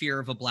this with Fear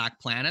of a Black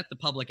Planet, the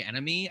Public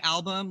Enemy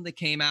album that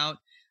came out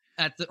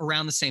at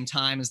around the same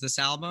time as this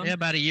album. Yeah,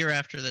 about a year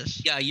after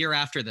this. Yeah, a year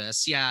after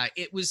this. Yeah,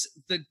 it was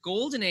the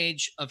golden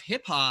age of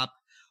hip hop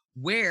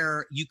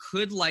where you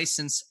could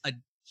license a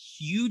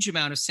huge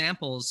amount of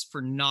samples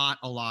for not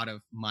a lot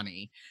of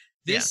money.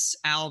 This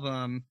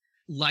album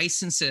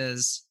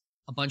licenses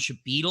a bunch of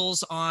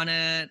Beatles on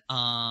it,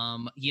 a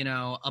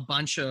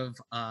bunch of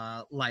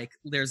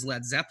there's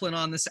Led Zeppelin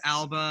on this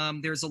album.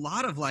 There's a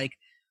lot of like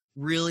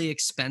really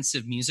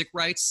expensive music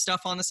rights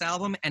stuff on this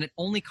album, and it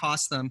only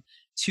cost them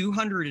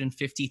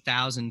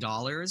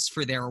 $250,000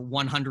 for their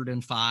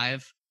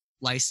 105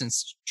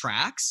 licensed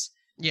tracks,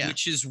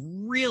 which is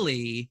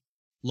really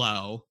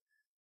low,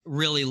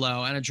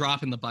 and a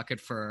drop in the bucket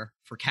for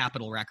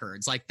Capitol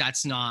Records. Like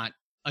that's not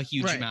a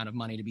huge amount of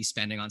money to be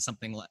spending on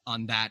something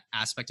on that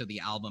aspect of the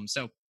album.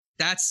 So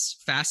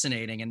that's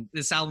fascinating. And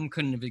this album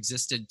couldn't have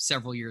existed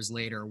several years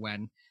later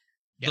when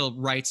the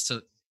rights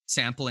to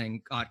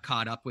sampling got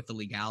caught up with the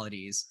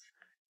legalities.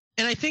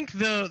 And I think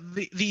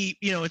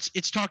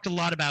it's talked a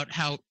lot about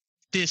how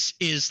this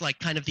is like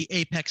kind of the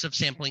apex of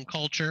sampling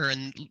culture,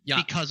 and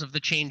because of the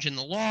change in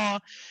the law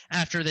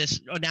after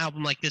this, an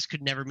album like this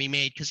could never be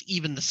made because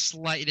even the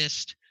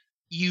slightest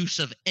use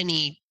of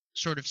any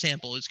sort of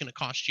sample is going to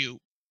cost you,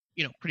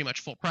 pretty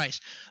much full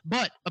price.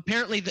 But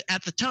apparently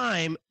at the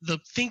time, the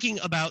thinking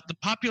about the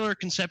popular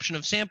conception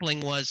of sampling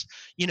was,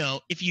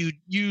 if you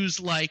use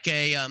like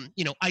a,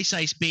 Ice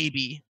Ice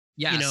Baby,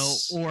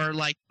 or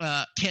like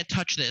Can't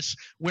Touch This,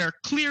 where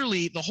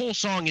clearly the whole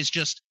song is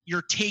just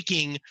you're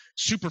taking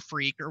Super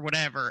Freak or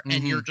whatever,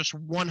 and you're just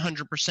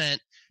 100%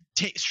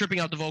 stripping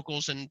out the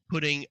vocals and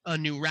putting a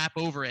new rap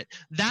over it.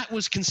 That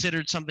was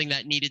considered something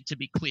that needed to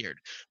be cleared.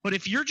 But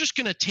if you're just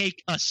going to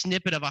take a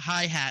snippet of a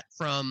hi-hat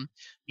from,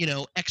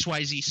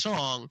 XYZ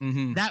song,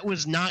 that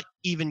was not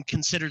even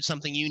considered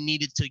something you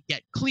needed to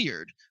get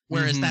cleared,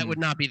 whereas that would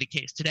not be the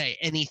case today.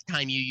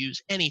 Anytime you use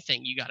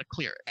anything, you got to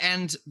clear it.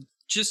 And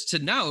just to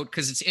note,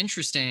 because it's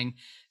interesting,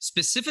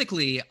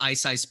 specifically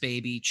Ice Ice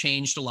Baby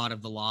changed a lot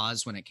of the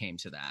laws when it came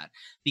to that,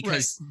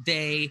 because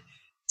they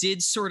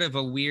did sort of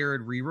a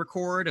weird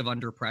re-record of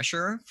Under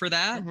Pressure for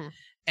that,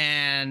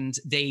 and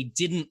they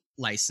didn't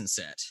license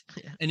it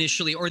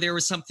initially, or there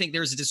was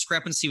a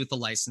discrepancy with the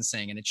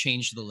licensing and it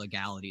changed the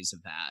legalities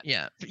of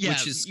that.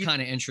 Which is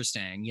kind of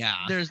interesting.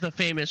 There's the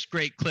famous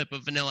great clip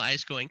of Vanilla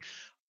Ice going,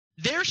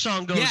 their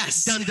song goes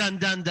Yes. dun dun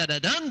dun da da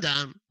dun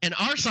dun, and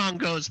our song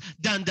goes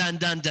dun dun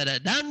dun da da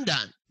dun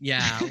dun.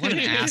 Yeah, what an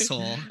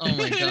asshole. Oh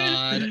my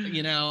God.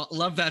 You know,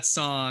 love that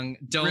song.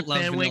 Don't Rip love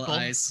Van Vanilla Winkle.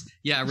 Ice.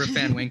 Yeah, Rip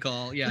Van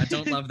Winkle. Yeah,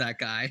 don't love that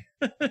guy.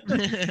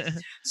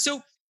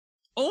 So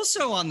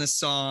also on this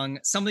song,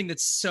 something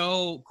that's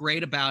so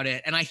great about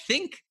it, and I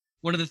think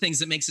one of the things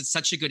that makes it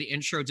such a good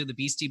intro to the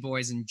Beastie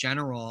Boys in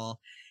general,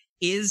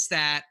 is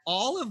that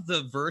all of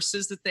the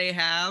verses that they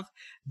have,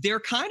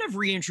 they're kind of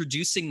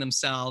reintroducing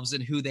themselves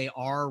and who they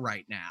are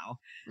right now.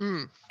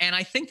 Mm. And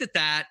I think that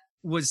that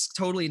was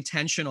totally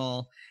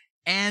intentional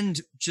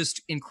and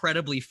just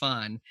incredibly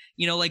fun.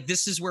 You know, like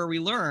this is where we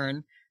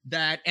learn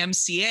that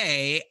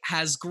MCA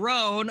has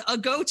grown a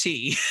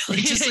goatee. Like,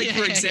 just like,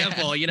 for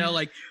example, you know,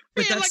 like,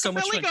 but Beard that's like so a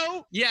much Billy fun.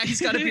 Goat. Yeah,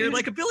 he's got a beard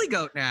like a billy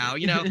goat now,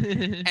 you know.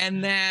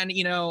 And then,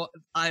 you know,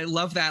 I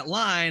love that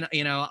line,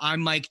 you know,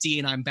 I'm Mike D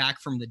and I'm back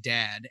from the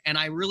dead. And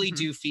I really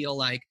do feel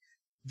like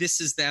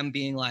this is them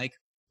being like,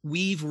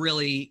 we've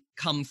really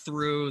come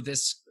through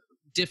this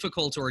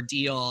difficult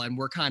ordeal and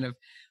we're kind of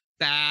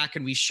back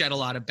and we shed a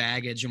lot of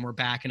baggage and we're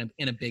back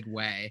in a big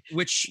way,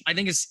 which I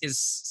think is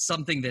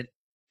something that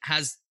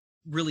has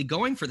really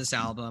going for this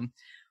album.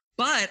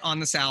 But on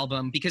this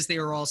album, because they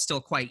are all still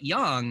quite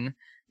young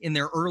in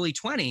their early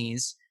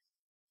 20s,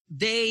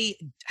 they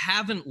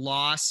haven't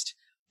lost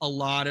a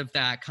lot of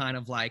that kind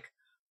of like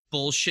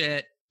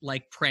bullshit,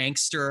 like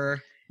prankster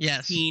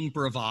Yes. teen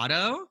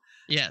bravado.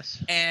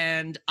 Yes.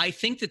 And I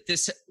think that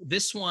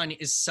this one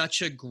is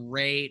such a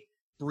great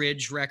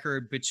bridge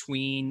record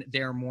between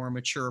their more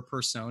mature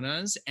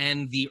personas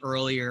and the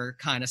earlier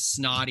kind of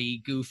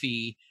snotty,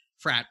 goofy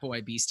frat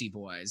boy Beastie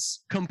Boys.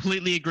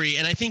 Completely agree.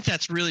 And I think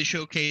that's really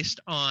showcased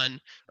on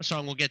a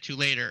song we'll get to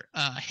later,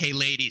 Hey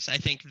Ladies. I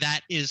think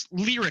that is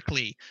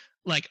lyrically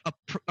like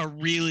a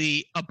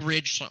really a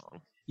bridge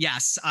song.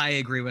 Yes, I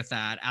agree with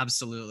that.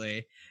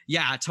 Absolutely.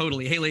 Yeah,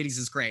 totally. Hey Ladies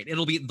is great.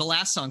 It'll be the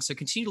last song, so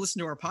continue to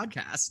listen to our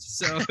podcast.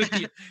 So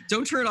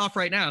don't turn it off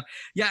right now.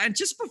 Yeah, and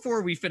just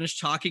before we finish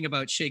talking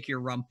about Shake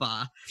Your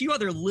Rumpa, a few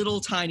other little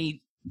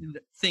tiny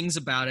things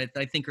about it that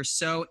I think are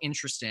so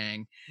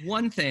interesting.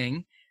 One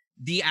thing,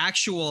 the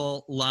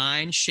actual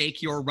line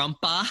 "Shake Your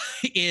Rumpa"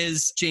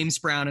 is James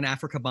Brown and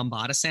Africa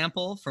Bambaataa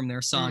sample from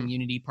their song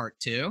Unity Part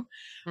 2.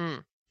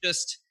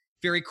 Just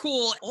very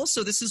cool.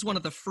 Also, this is one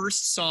of the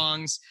first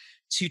songs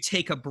to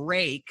take a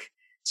break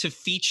to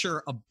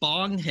feature a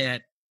bong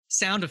hit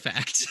sound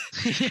effect.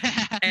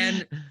 Yeah.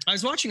 And I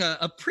was watching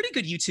a pretty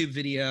good YouTube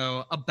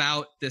video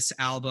about this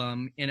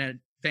album in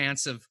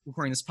advance of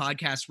recording this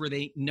podcast, where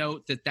they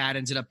note that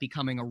ended up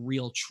becoming a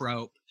real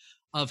trope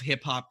of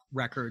hip hop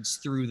records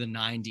through the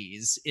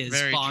 90s is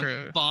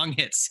bong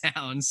hit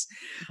sounds.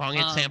 Bong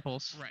hit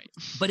samples. Right.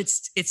 But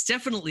it's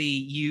definitely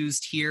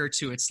used here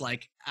to its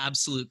like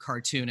absolute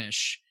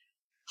cartoonish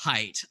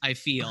height, I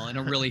feel, in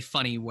a really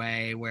funny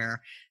way,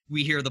 where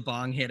we hear the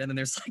bong hit and then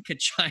there's like a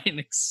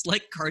giant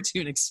like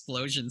cartoon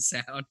explosion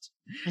sound.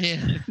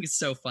 Yeah. It's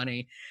so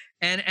funny.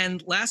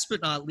 And last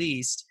but not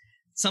least,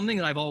 something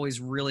that I've always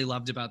really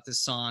loved about this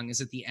song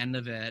is at the end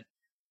of it,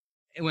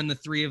 when the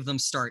three of them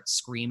start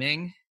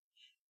screaming,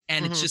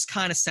 and it just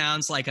kind of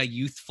sounds like a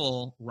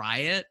youthful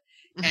riot.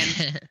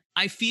 And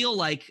I feel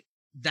like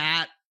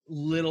that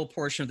little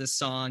portion of this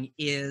song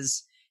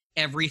is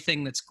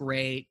everything that's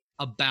great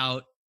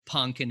about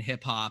punk and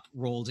hip hop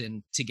rolled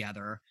in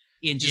together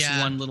in just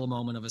one little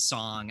moment of a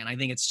song. And I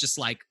think it's just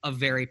like a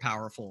very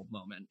powerful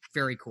moment.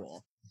 Very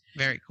cool.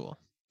 Very cool.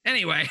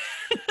 Anyway,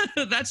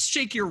 that's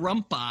Shake Your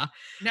Rumpa.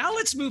 Now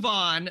let's move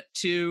on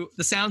to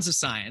The Sounds of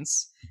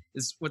Science,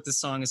 is what this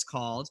song is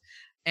called.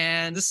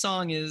 And this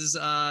song is,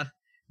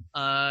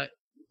 I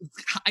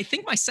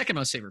think, my second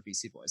most favorite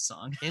Beastie Boys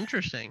song.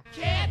 Interesting.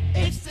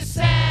 It's the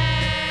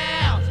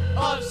sound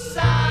of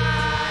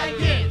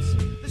science.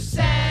 The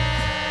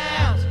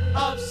sound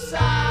of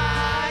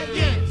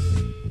science.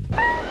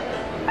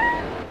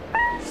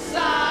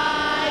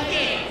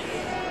 Science.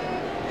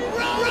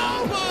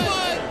 Robot-dope.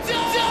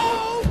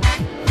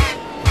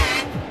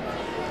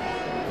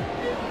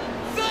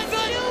 The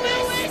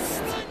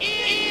newest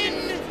in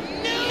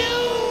new.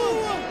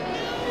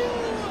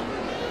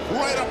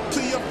 Right up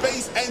to your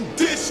face and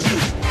dish you.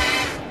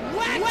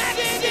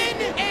 Waxing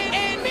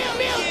and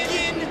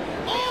milking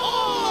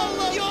all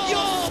of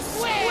your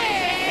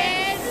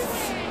squares.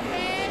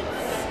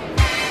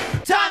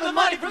 Time and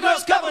money for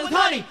girls covered with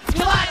honey.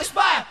 Till I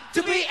aspire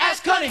to be as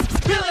cunning.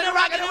 Feeling a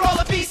rock and roll,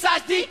 a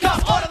B-size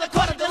D-cup. Order the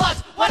quarter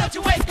deluxe. Why don't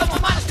you wait? Come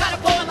on, mine is kind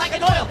of blowing like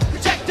an oil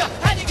projector.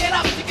 And you get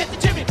up to get the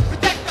Jimmy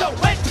protector.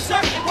 Went to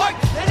surf and work,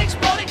 then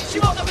exploding. She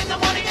woke up in the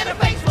morning and her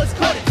face was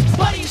coated.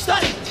 Funny and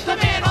stunning, the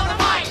man on the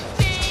mic.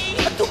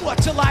 Do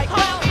what you like.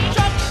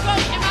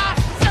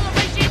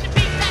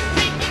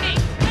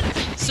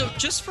 So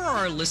just for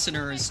our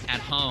listeners at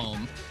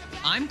home,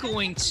 I'm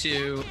going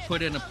to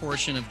put in a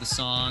portion of the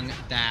song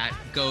that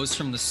goes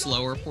from the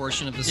slower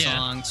portion of the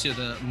song to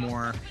the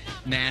more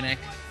manic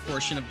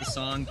portion of the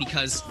song,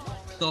 because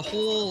the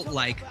whole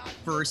like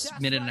first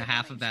minute and a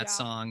half of that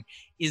song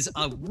is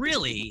a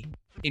really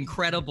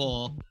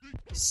incredible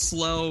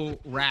slow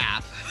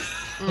rap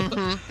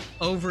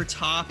over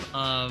top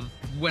of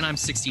When I'm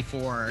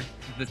 64,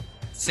 the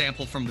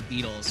sample from the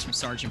Beatles from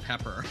Sgt.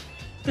 Pepper.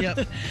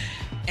 Yep.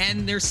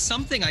 And there's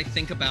something I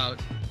think about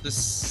the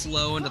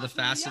slow into the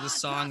fast of the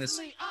song that's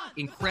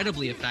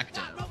incredibly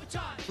effective.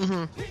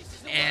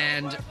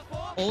 And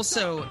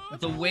also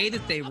the way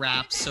that they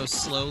rap so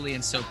slowly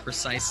and so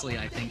precisely,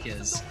 I think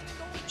is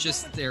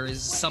just, there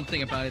is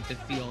something about it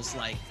that feels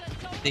like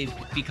they've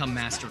become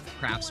master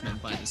craftsmen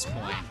by this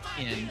point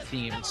in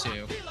being able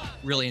to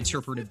really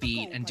interpret a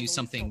beat and do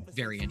something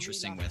very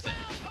interesting with it.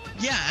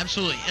 Yeah,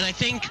 absolutely. And I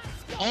think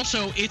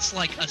also it's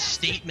like a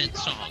statement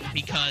song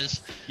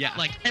because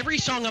like every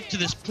song up to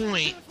this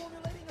point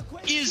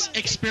is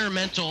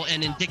experimental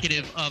and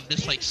indicative of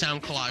this like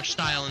sound collage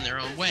style in their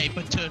own way.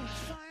 But to,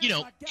 you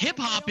know, hip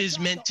hop is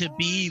meant to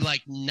be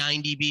like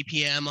 90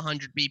 BPM,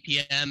 100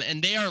 BPM,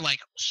 and they are like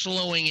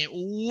slowing it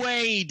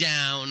way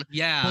down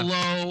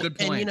below. Good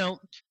point. And, you know,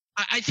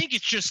 I think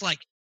it's just like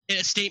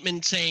a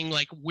statement saying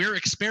like, we're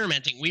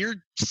experimenting. We're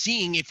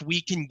seeing if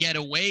we can get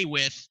away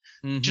with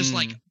just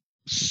like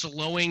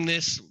slowing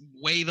this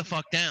way the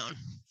fuck down.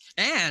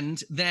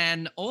 And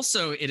then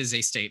also it is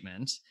a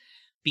statement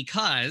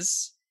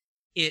because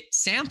it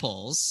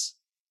samples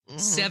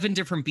 7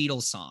 different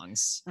Beatles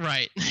songs.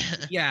 Right.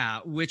 Yeah,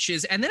 which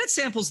is, and then it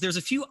samples, there's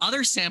a few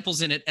other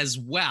samples in it as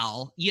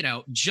well, you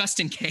know, just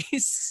in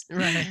case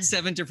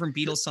 7 different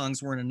Beatles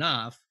songs weren't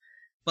enough.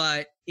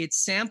 But it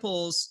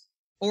samples,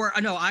 or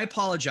no, I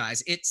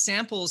apologize. It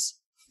samples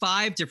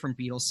 5 different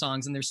Beatles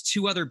songs, and there's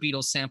 2 other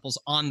Beatles samples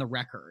on the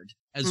record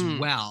as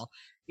well.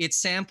 It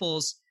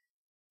samples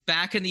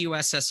Back in the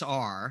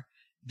USSR,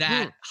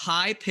 that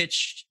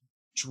high-pitched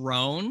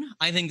drone.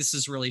 I think this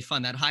is really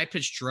fun. That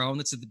high-pitched drone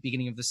that's at the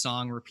beginning of the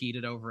song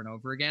repeated over and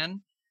over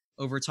again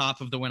over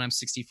top of the When I'm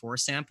 64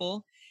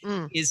 sample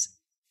is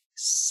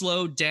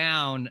slowed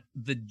down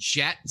the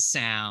jet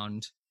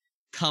sound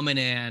coming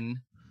in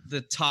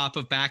the top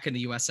of Back in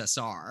the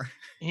USSR.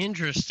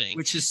 Interesting.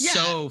 Which is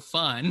so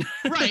fun.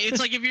 Right. It's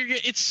like, if you're,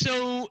 it's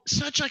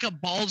such like a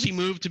ballsy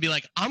move to be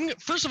like,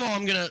 first of all,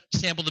 I'm going to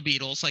sample the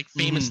Beatles, like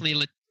famously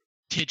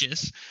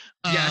litigious.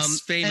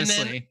 Yes,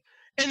 famously.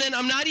 And then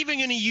I'm not even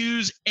going to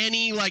use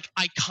any like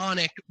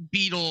iconic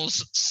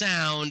Beatles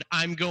sound.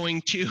 I'm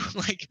going to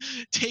like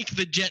take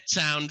the jet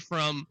sound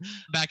from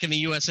Back in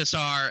the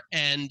USSR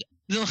and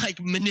like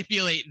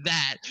manipulate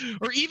that.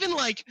 Or even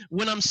like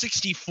When I'm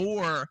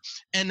 64,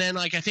 and then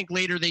like I think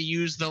later they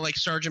use the like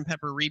Sgt.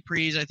 Pepper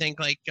reprise. I think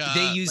like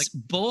they use like,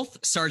 both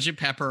Sgt.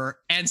 Pepper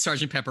and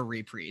Sgt. Pepper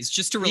reprise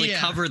just to really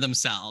cover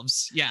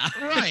themselves. Yeah.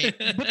 Right.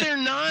 But they're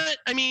not,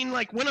 I mean,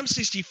 like When I'm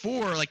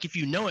 64, like if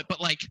you know it,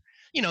 but like,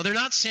 you know, they're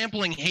not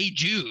sampling Hey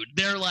Jude.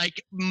 They're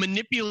like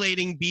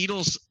manipulating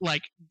Beatles,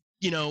 like,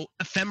 you know,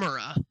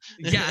 ephemera.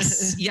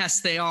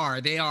 Yes, they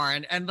are. They are.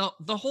 And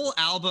the whole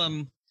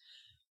album,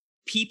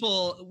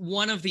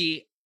 one of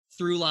the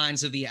through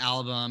lines of the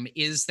album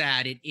is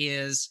that it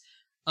is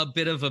a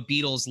bit of a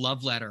Beatles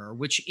love letter,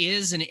 which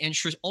is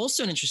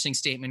also an interesting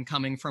statement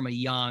coming from a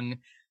young,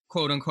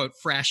 quote unquote,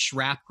 fresh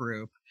rap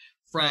group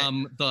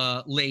from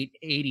the late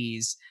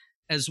 80s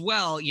as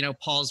well. You know,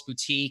 Paul's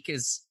Boutique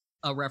is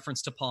a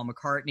reference to Paul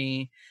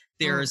McCartney.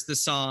 There's the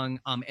song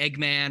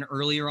Eggman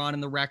earlier on in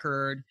the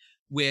record,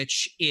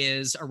 which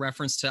is a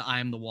reference to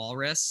I Am the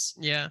Walrus.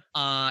 Yeah.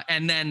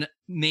 And then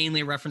mainly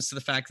a reference to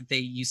the fact that they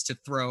used to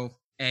throw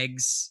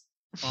eggs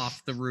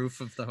off the roof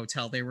of the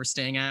hotel they were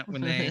staying at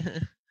when they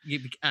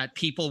at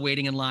people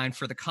waiting in line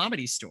for the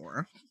Comedy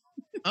Store.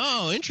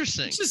 Oh,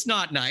 interesting. It's just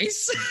not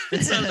nice.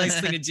 It's not a nice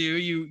thing to do,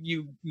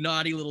 you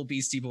naughty little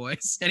Beastie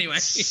Boys. Anyway,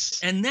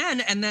 and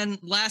then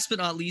last but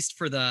not least,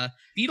 for the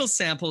Beatles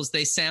samples,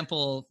 they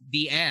sample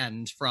The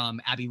End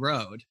from Abbey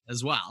Road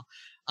as well.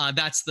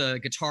 That's the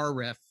guitar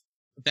riff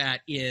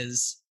that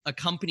is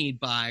accompanied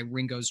by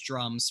Ringo's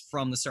drums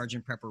from the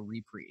Sgt. Pepper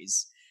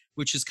reprise,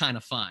 which is kind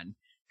of fun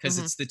because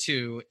it's the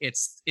two.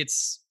 It's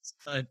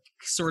a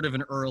sort of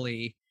an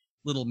early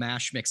little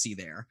mash mixy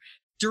there.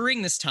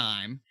 During this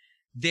time,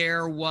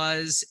 there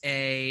was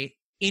a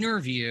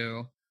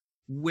interview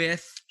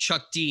with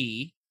Chuck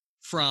D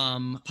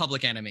from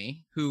Public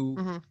Enemy,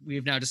 who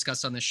we've now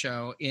discussed on the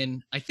show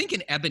I think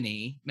in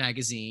Ebony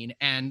magazine.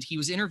 And he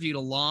was interviewed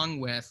along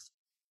with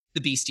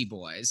the Beastie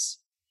Boys.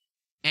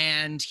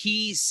 And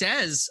he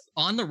says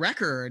on the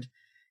record,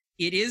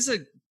 it is a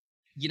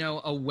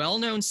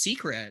well-known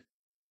secret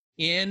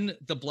in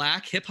the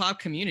Black hip hop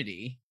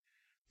community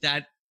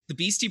that the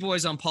Beastie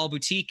Boys on Paul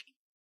Boutique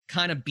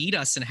kind of beat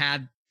us and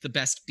had the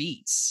best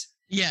beats.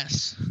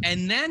 Yes.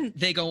 And then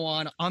they go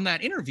on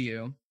that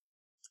interview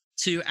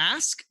to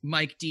ask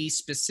Mike D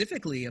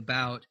specifically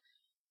about,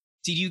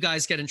 did you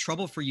guys get in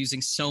trouble for using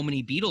so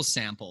many Beatles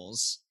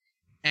samples?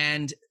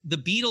 And the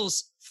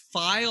Beatles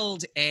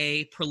filed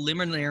a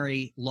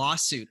preliminary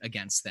lawsuit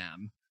against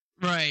them.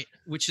 Right.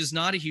 Which is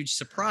not a huge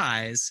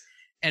surprise.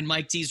 And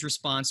Mike D's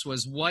response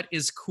was, what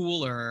is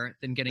cooler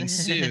than getting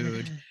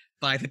sued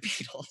by the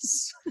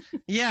Beatles?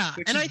 Yeah.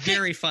 Which is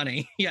very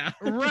funny. Yeah.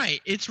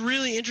 Right. It's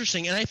really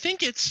interesting. And I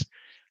think it's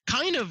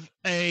kind of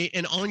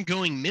an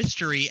ongoing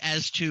mystery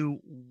as to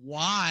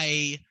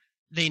why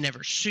they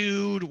never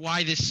sued,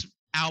 why this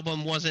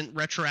album wasn't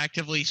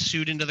retroactively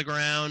sued into the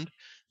ground.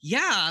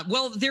 Yeah,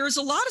 well, there's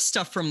a lot of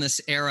stuff from this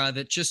era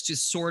that just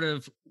is sort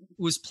of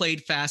was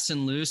played fast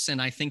and loose.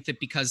 And I think that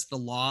because the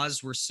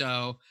laws were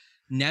so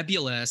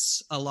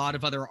nebulous, a lot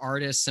of other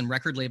artists and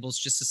record labels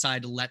just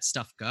decided to let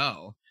stuff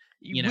go.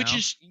 Which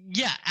is,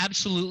 yeah,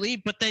 absolutely.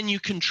 But then you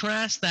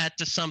contrast that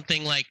to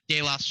something like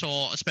De La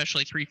Soul,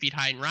 especially 3 Feet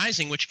High and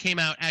Rising, which came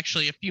out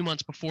actually a few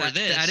months before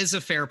this. That is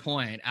a fair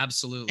point.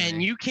 Absolutely.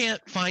 And you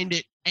can't find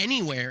it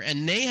anywhere.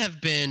 And they have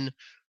been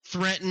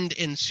threatened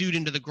and sued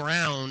into the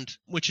ground,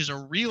 which is a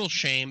real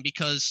shame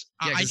because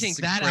I think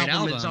that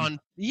album is on,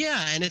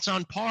 and it's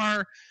on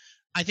par,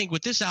 I think,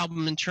 with this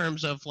album in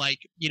terms of like,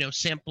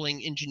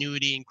 sampling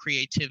ingenuity and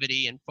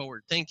creativity and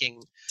forward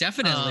thinking.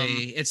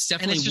 Definitely. It's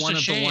definitely one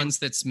of the ones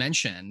that's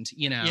mentioned,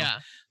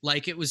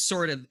 like it's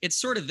sort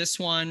of this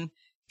one,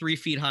 3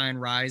 Feet High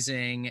and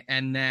Rising,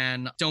 and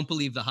then Don't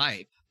Believe the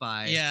Hype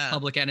by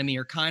Public Enemy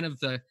are kind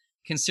of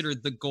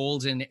considered the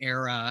golden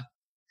era,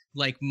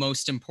 like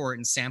most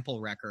important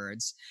sample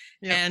records,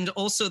 and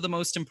also the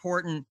most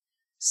important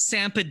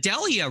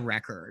Sampadelia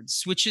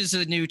records, which is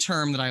a new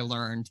term that I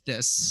learned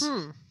this.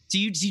 Do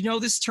you know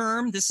this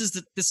term? This is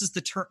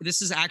the term.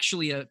 This is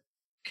actually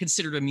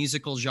considered a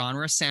musical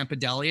genre,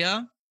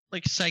 Sampadelia.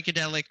 Like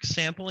psychedelic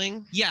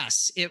sampling?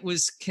 Yes, it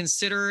was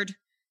considered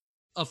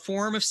a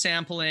form of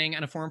sampling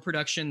and a form of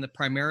production that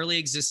primarily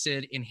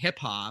existed in hip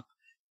hop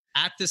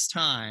at this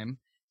time,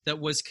 that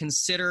was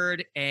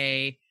considered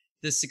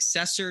the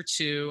successor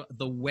to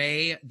the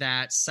way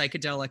that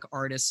psychedelic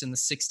artists in the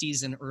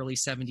 60s and early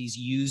 70s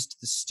used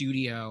the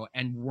studio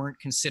and weren't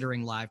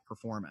considering live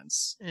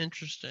performance.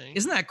 Interesting.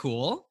 Isn't that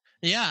cool?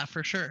 Yeah,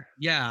 for sure.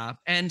 Yeah.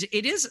 And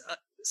it is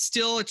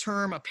still a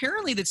term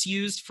apparently that's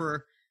used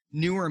for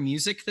newer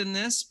music than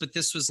this, but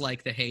this was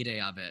like the heyday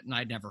of it. And I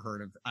had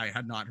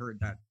not heard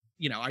that.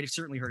 I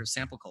certainly heard of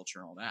sample culture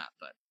and all that,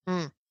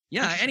 but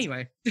yeah,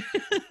 anyway,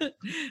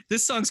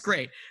 this song's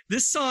great.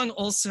 This song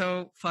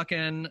also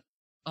fucking,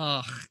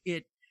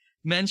 it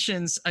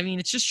mentions,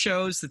 it just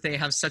shows that they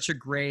have such a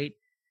great,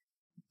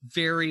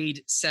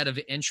 varied set of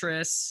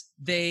interests.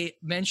 They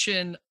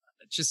mention,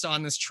 just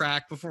on this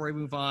track before we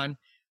move on,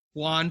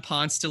 Juan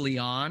Ponce de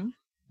Leon,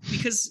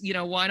 because,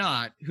 why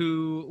not?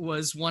 Who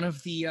was one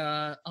of the,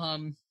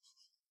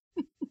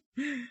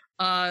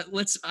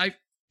 I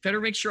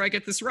better make sure I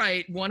get this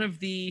right, one of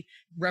the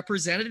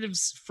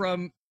representatives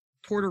from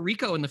Puerto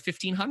Rico in the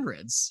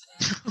 1500s.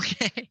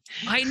 Okay.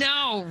 I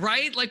know,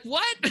 right? Like,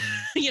 what?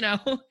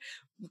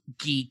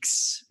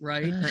 Geeks,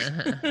 right?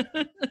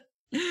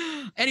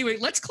 Anyway,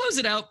 let's close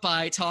it out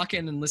by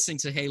talking and listening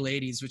to Hey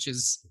Ladies, which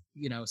is,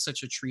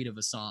 such a treat of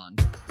a song.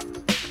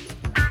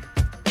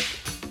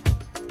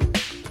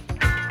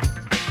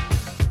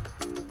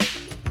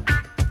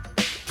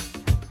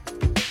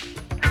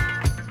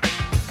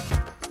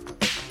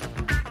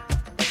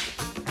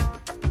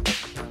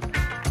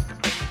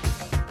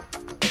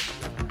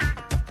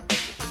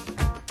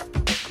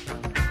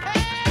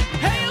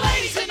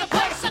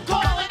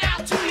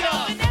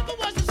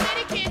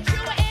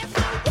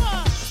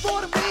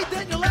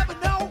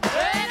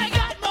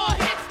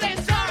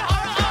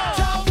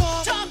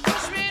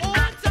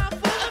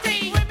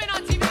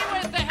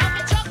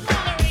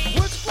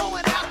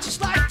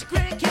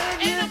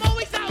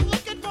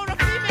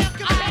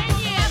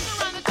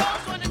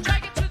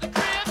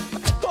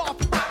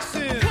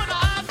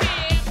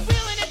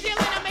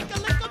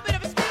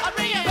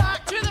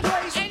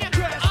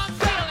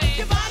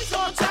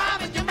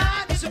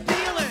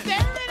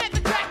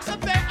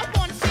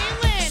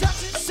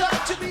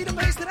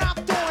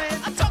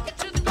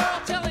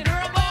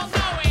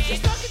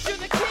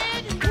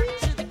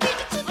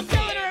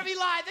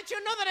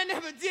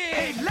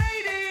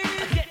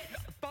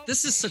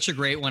 This is such a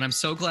great one. I'm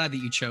so glad that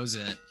you chose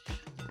it.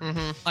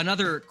 Mm-hmm.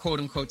 Another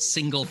quote-unquote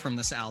single from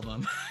this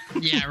album.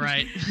 Yeah,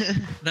 right.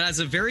 That has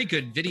a very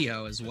good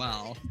video as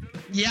well.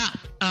 Yeah.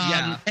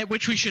 At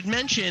which we should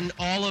mention,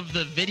 all of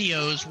the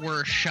videos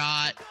were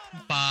shot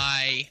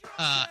by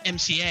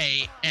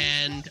MCA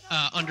and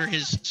under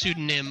his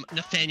pseudonym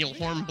Nathaniel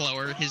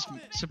Hornblower,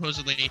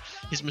 supposedly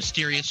his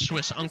mysterious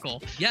Swiss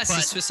uncle. Yes,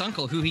 his Swiss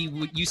uncle, who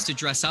he used to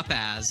dress up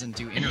as and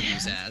do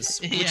interviews as.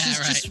 Which is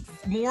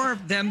just more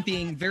of them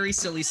being very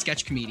silly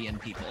sketch comedian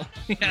people.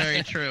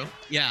 Very true.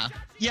 Yeah.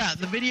 Yeah,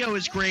 the video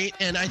is great,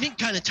 and I think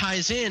kind of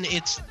ties in.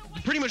 It's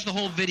pretty much the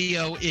whole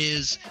video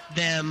is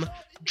them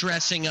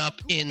dressing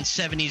up in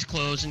 70s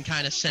clothes and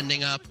kind of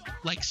sending up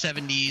like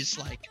 70s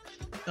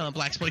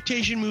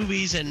blaxploitation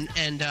movies and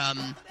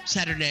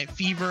Saturday Night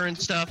Fever and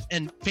stuff.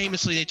 And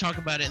famously, they talk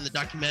about it in the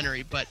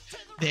documentary, but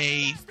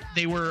they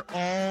were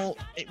all,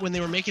 when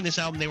they were making this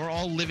album, they were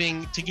all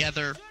living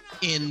together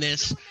in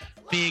this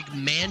big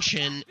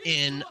mansion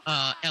in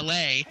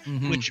LA,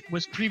 mm-hmm. which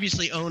was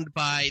previously owned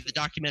by the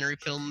documentary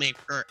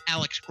filmmaker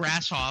Alex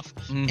Grassoff,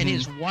 mm-hmm. and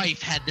his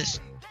wife had this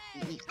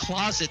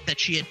closet that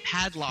she had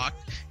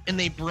padlocked, and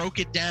they broke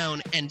it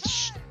down and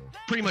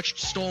pretty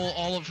much stole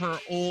all of her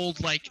old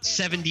like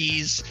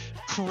 70s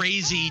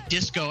crazy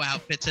disco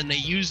outfits and they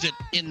used it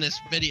in this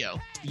video.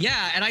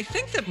 Yeah, and I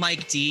think that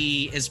Mike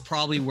D is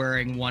probably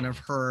wearing one of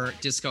her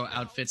disco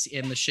outfits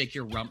in the Shake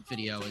Your Rump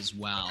video as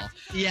well.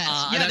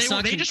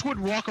 Yes. They just would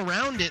walk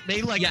around it.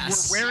 They were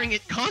wearing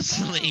it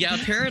constantly.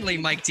 Yeah, apparently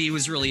Mike D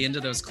was really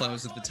into those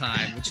clothes at the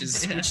time, which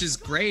is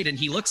great, and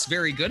he looks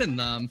very good in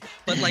them,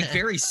 but like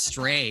very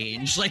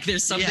strange. Like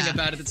there's something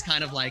about it that's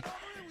kind of like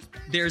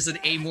there's an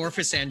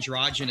amorphous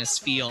androgynous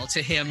feel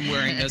to him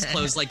wearing those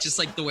clothes, like just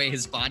like the way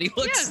his body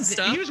looks and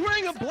stuff. He was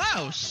wearing a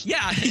blouse.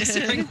 Yeah, he's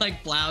wearing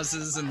like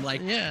blouses and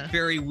like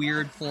very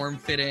weird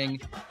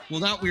form-fitting, well,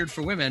 not weird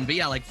for women, but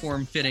yeah, like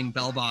form-fitting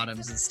bell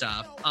bottoms and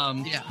stuff.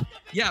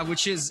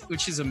 Which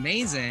is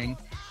amazing.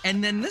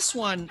 And then this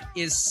one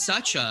is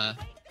such a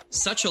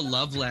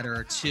love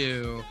letter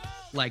to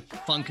like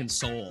funk and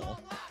soul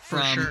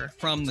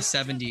from the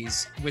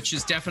 70s, which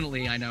is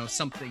definitely, I know,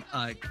 something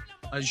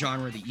a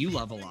genre that you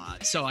love a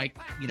lot. So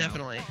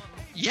definitely.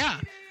 Yeah.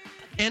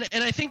 And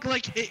I think I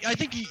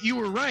think you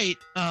were right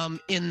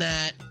in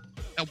that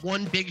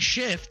one big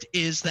shift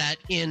is that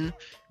in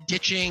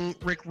ditching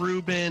Rick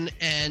Rubin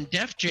and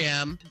Def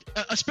Jam,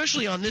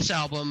 especially on this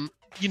album,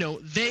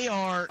 they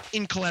are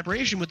in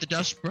collaboration with the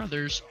Dust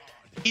Brothers.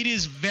 It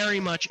is very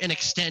much an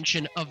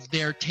extension of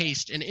their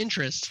taste and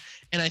interests.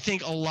 And I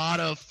think a lot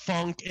of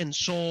funk and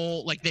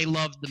soul, like they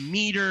loved the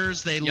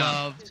Meters, they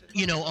loved,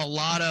 a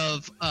lot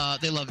of,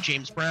 they love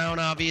James Brown,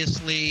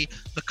 obviously.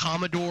 The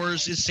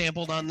Commodores is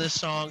sampled on this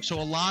song. So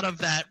a lot of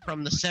that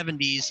from the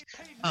 70s.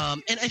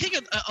 And I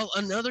think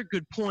another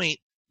good point,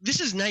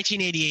 this is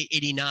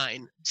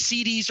 1988-89.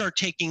 CDs are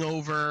taking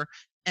over,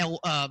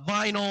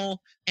 vinyl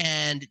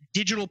and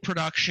digital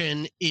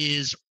production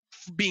is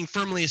being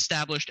firmly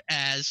established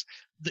as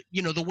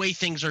the way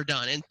things are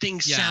done, and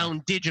things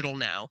sound digital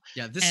now.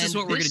 Yeah, this is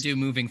what we're going to do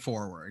moving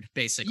forward,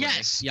 basically.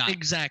 Yes,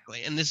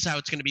 exactly. And this is how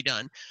it's going to be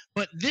done.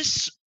 But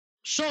this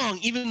song,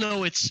 even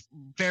though it's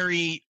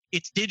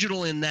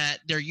digital in that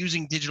they're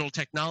using digital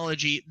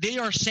technology, they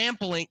are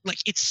sampling, like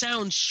it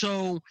sounds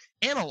so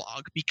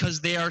analog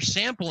because they are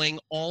sampling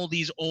all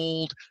these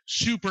old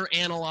super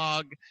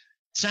analog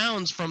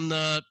sounds from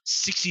the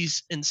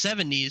 60s and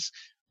 70s.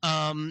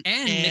 And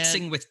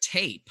mixing with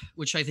tape,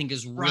 which I think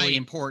is really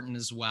important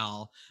as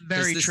well.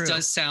 Very true. This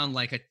does sound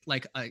like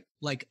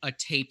a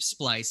tape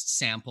spliced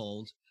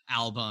sampled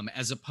album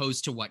as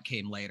opposed to what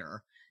came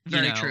later.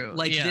 Very true.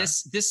 Like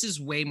this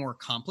is way more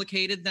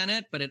complicated than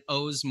it, but it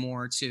owes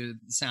more to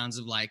the sounds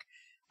of like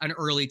an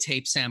early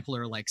tape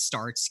sampler like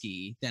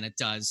Starsky than it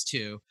does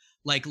to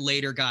like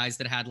later guys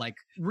that had like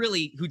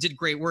really who did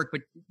great work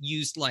but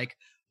used like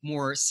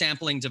more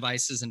sampling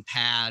devices and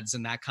pads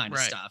and that kind of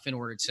stuff in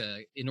order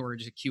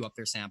to queue up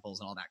their samples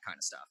and all that kind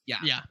of stuff.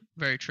 Yeah,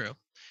 very true.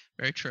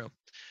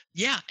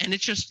 Yeah, and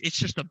it's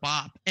just a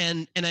bop.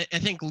 And I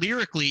think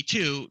lyrically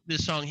too,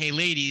 this song Hey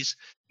Ladies,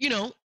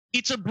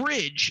 it's a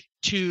bridge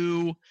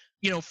to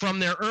from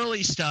their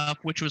early stuff,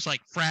 which was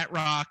like frat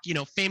rock,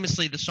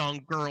 famously the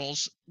song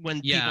Girls, when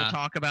people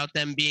talk about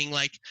them being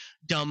like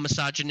dumb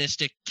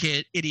misogynistic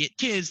idiot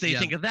kids, they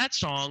think of that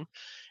song.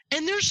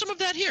 And there's some of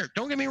that here.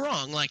 Don't get me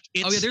wrong. Like,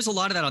 there's a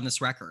lot of that on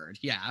this record.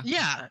 Yeah.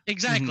 Yeah,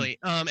 exactly.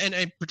 Mm-hmm.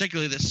 And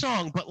particularly this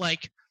song, but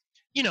like,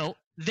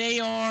 they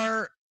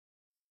are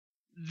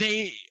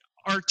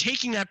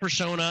taking that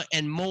persona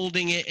and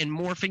molding it and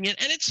morphing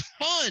it, and it's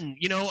fun.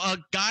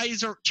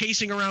 Guys are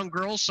chasing around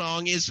girls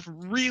song is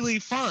really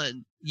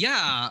fun.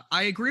 Yeah,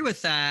 I agree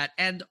with that.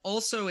 And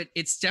also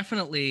it's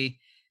definitely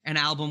an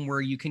album where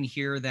you can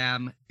hear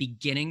them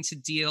beginning to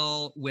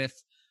deal with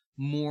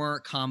more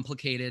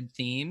complicated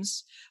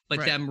themes, but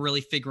them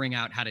really figuring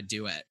out how to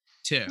do it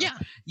too. Yeah.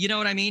 You know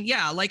what I mean?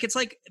 Yeah. Like it's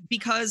like,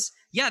 because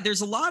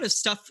there's a lot of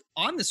stuff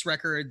on this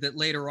record that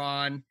later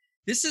on,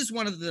 this is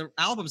one of the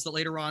albums that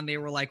later on they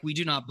were like, we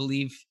do not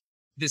believe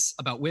this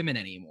about women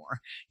anymore.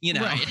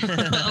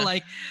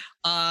 Like,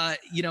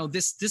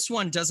 this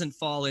one doesn't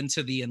fall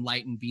into the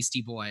enlightened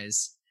Beastie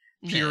Boys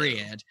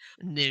period.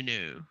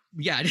 No.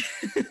 Yeah.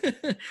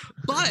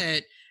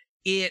 But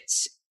it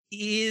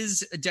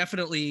is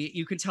definitely,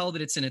 you can tell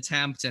that it's an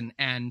attempt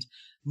and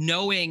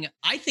knowing,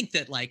 I think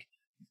that like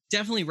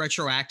definitely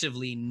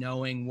retroactively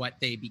knowing what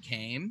they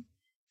became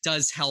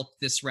does help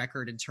this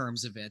record in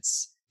terms of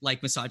its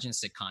like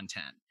misogynistic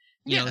content.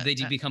 They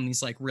do become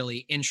these like really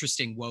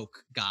interesting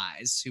woke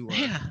guys who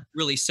are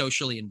really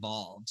socially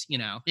involved,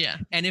 Yeah.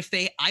 And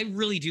I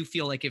really do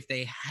feel like if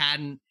they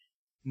hadn't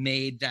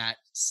made that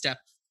step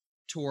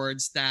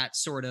towards that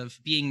sort of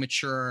being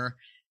mature,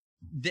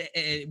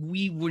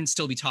 we wouldn't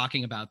still be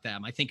talking about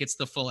them. I think it's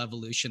the full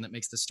evolution that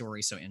makes the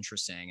story so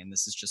interesting, and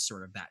this is just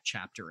sort of that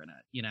chapter in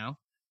it,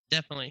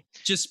 Definitely.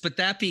 But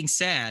that being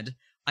said,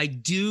 I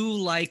do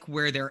like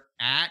where they're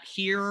at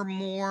here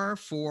more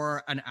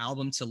for an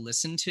album to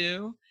listen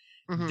to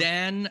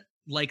than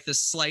like the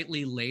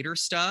slightly later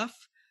stuff.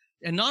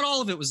 And not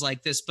all of it was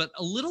like this, but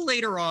a little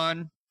later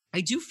on, I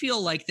do feel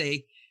like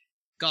they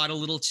got a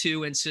little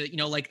too into,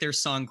 like their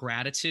song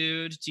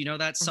Gratitude. Do you know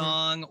that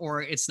song?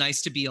 Or It's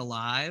Nice to Be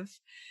Alive?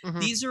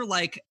 These are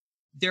like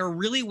they're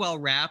really well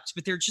wrapped,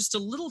 but they're just a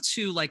little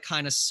too like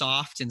kind of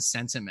soft in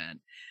sentiment.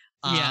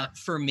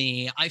 For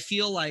me, I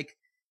feel like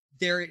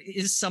there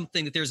is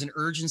something that there's an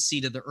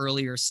urgency to the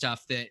earlier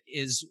stuff that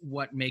is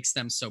what makes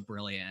them so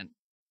brilliant.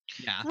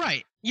 Yeah.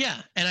 Right.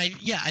 Yeah. And I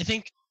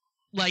think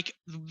like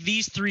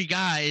these three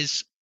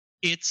guys,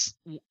 it's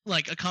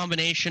like a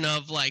combination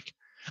of like,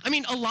 I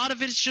mean, a lot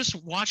of it is just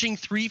watching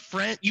three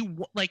friends.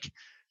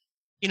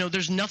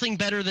 There's nothing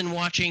better than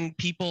watching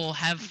people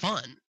have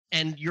fun,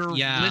 and you're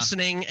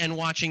listening and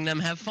watching them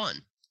have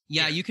fun.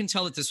 Yeah, you can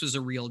tell that this was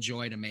a real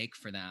joy to make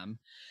for them.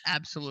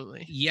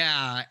 Absolutely.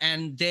 Yeah,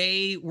 and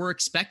they were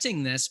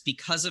expecting this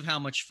because of how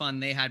much fun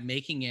they had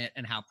making it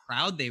and how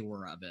proud they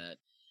were of it.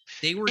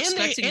 They were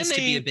expecting this to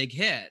be a big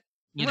hit.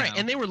 Right,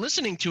 and they were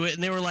listening to it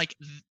and they were like,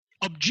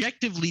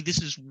 objectively,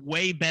 this is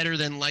way better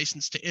than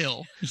License to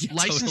Ill. Yeah,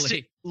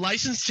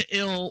 License to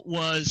Ill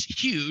was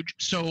huge,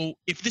 so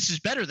if this is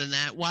better than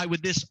that, why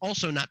would this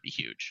also not be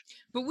huge?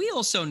 But we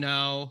also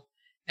know,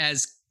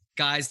 as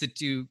guys that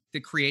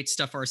create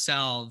stuff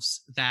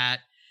ourselves, that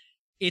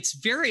it's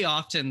very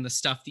often the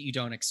stuff that you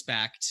don't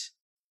expect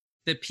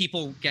that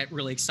people get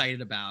really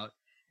excited about.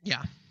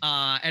 Yeah.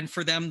 And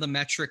for them, the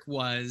metric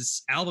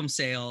was album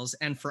sales.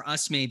 And for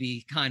us,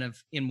 maybe kind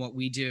of in what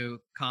we do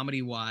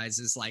comedy wise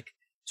is like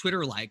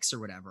Twitter likes or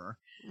whatever.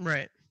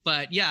 Right.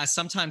 But yeah,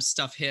 sometimes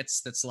stuff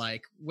hits that's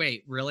like,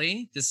 wait,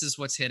 really? This is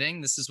what's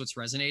hitting? This is what's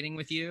resonating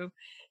with you?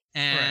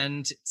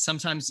 And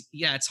sometimes,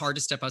 yeah, it's hard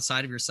to step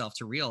outside of yourself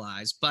to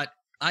realize. But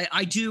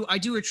I do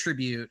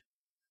attribute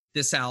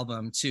this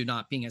album to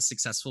not being as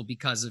successful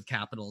because of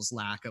Capitol's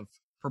lack of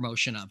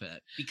promotion of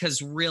it.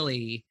 Because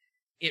really,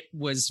 it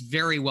was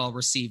very well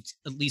received,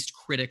 at least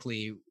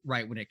critically,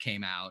 right when it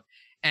came out.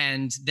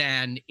 And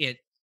then it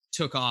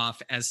took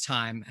off as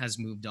time has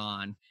moved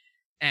on.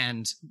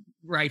 And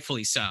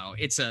rightfully so.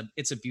 It's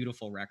a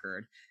beautiful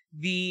record.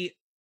 The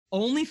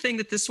only thing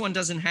that this one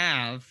doesn't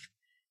have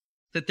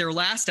that their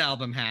last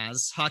album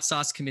has, Hot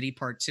Sauce Committee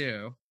Part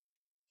 2,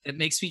 that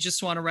makes me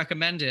just want to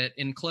recommend it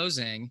in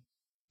closing,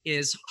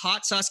 is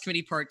Hot Sauce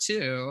Committee Part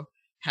 2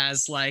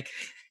 has like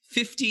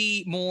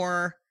 50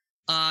 more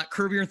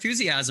Curb Your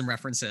Enthusiasm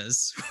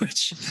references,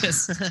 which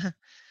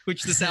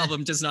this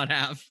album does not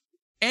have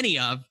any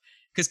of,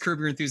 because Curb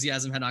Your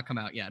Enthusiasm had not come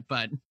out yet.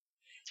 But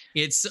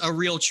it's a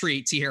real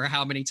treat to hear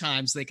how many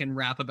times they can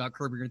rap about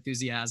Curb Your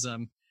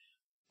Enthusiasm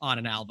on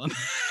an album,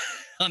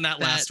 on that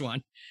last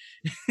one.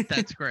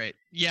 That's great.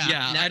 Yeah.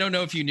 Yeah. I don't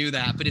know if you knew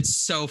that, but it's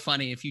so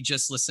funny if you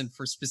just listen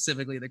for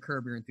specifically the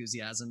Curb Your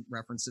Enthusiasm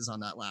references on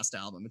that last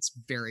album. It's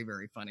very,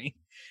 very funny.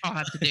 I'll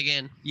have to dig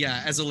in.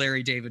 Yeah, as a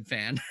Larry David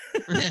fan.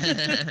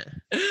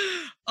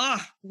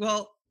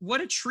 Well,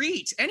 what a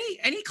treat.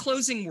 Any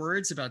closing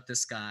words about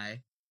this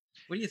guy?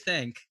 What do you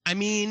think? I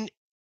mean,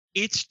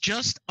 it's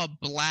just a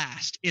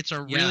blast. It's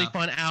a really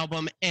fun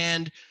album,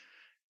 and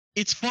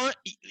it's fun.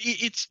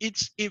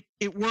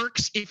 It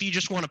works if you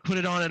just want to put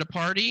it on at a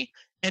party.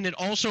 And it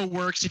also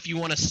works if you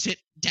want to sit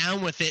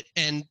down with it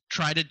and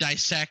try to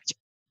dissect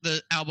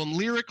the album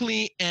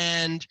lyrically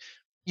and,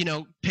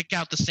 pick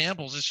out the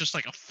samples. It's just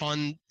like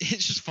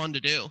it's just fun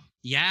to do.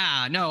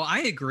 Yeah, no,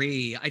 I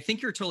agree. I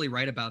think you're totally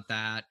right about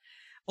that.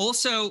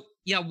 Also,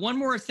 yeah, one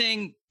more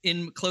thing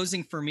in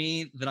closing for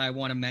me that I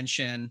want to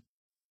mention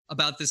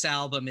about this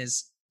album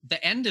is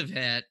the end of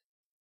it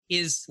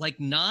is like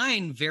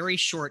 9 very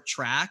short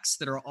tracks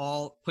that are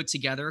all put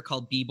together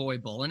called B-Boy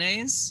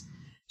Bolognese.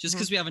 Just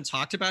because we haven't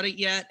talked about it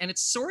yet. And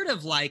it's sort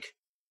of like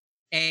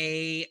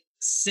a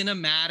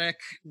cinematic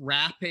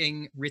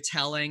rapping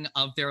retelling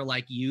of their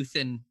like youth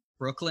in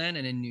Brooklyn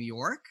and in New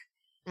York.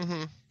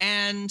 Mm-hmm.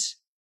 And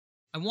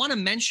I want to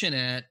mention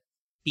it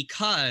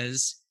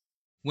because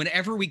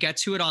whenever we get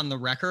to it on the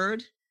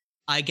record,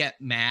 I get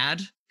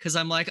mad because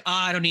I'm like,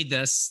 I don't need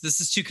this. This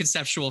is too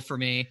conceptual for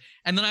me.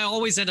 And then I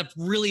always end up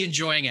really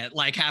enjoying it.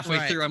 Like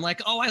halfway through, I'm like,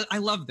 I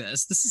love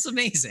this. This is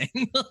amazing.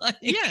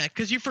 Yeah,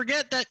 because you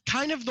forget that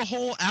kind of the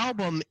whole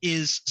album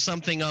is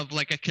something of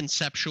like a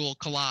conceptual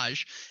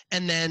collage.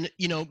 And then,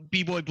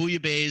 B-Boy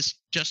Bouillabaisse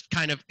just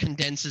kind of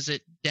condenses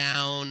it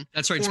down.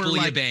 That's right. It's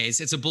bouillabaisse.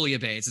 It's a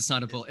bouillabaisse. It's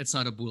not a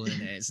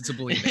bouillabaisse. It's a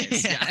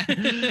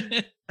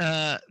bouillabaisse.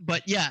 Yeah.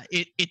 But yeah,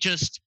 it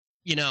just,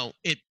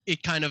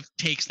 it kind of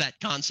takes that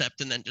concept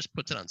and then just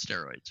puts it on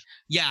steroids.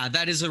 Yeah,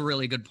 that is a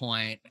really good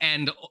point.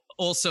 And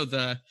also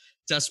the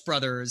Dust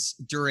Brothers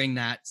during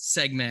that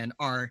segment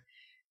are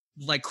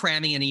like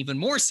cramming in even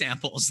more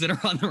samples that are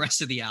on the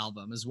rest of the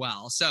album as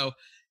well. So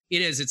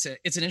it's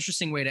an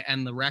interesting way to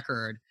end the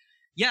record.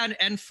 Yeah.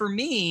 And for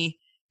me,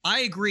 I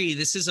agree.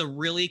 This is a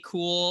really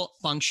cool,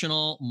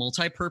 functional,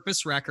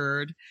 multi-purpose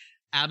record.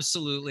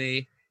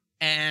 Absolutely.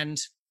 And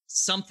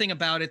something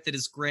about it that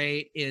is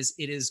great is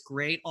it is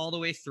great all the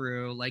way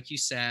through. Like you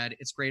said,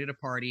 it's great at a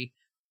party.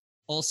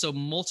 Also,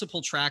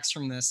 multiple tracks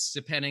from this,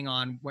 depending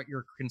on what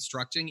you're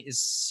constructing, is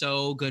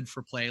so good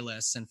for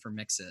playlists and for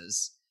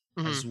mixes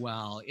as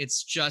well.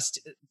 It's just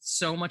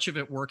so much of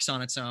it works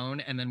on its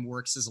own and then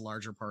works as a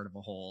larger part of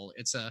a whole.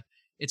 It's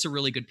a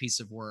really good piece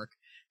of work.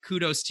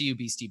 Kudos to you,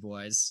 Beastie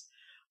Boys.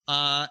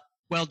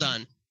 Well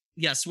done.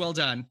 Yes, well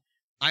done.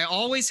 I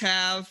always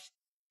have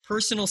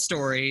personal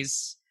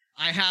stories.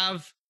 I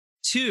have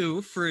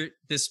 2 for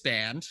this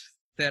band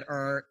that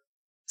are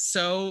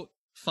so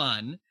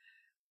fun.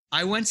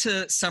 I went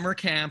to summer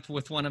camp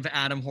with one of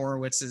Adam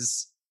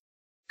Horowitz's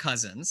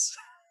cousins,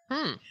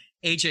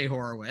 AJ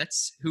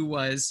Horowitz, who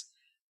was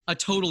a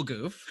total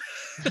goof.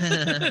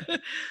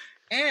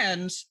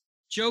 And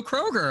Joe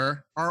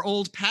Kroger, our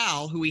old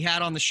pal who we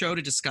had on the show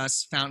to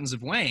discuss Fountains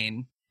of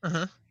Wayne,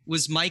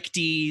 was Mike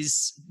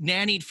D's,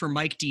 nannied for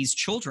Mike D's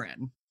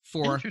children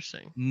for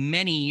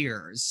many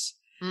years.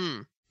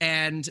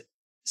 And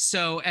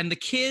the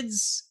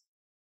kids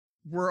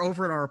were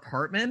over at our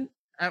apartment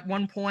at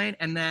one point,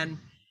 and then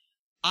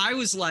I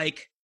was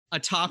like a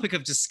topic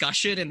of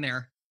discussion in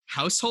their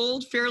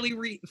household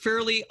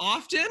fairly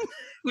often,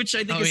 which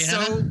I think is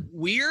so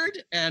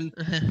weird. And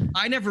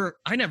I never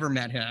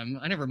met him.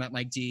 I never met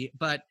Mike D,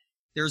 but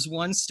there's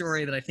one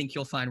story that I think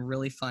you'll find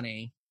really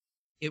funny.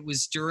 It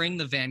was during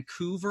the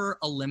Vancouver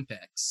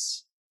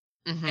Olympics,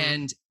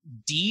 and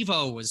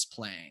Devo was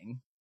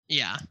playing.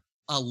 Yeah.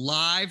 A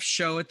live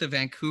show at the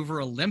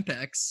Vancouver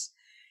Olympics.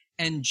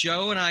 And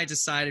Joe and I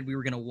decided we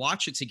were going to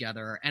watch it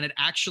together. And it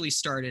actually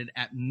started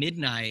at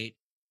midnight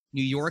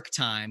New York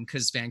time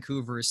because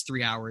Vancouver is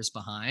 3 hours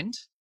behind.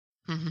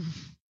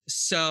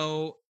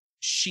 So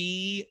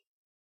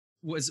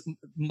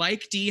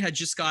Mike D had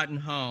just gotten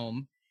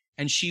home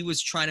and she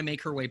was trying to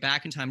make her way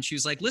back in time. She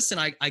was like, listen,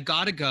 I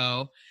got to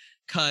go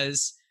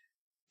because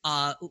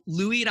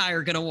Louie and I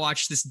are going to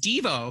watch this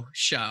Devo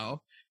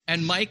show.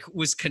 And Mike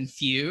was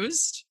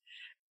confused.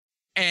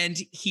 And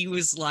he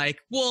was like,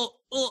 well,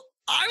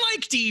 I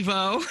like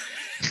Devo.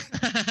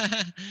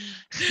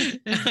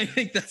 And I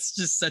think that's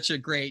just such a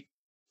great,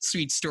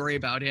 sweet story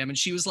about him. And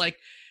she was like,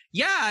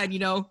 yeah,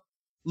 and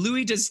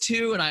Louis does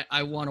too, and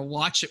I want to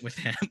watch it with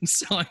him.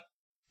 So I'm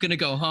gonna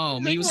go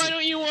home. Like, why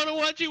don't you want to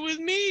watch it with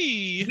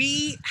me?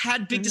 We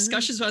had big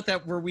discussions about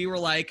that where we were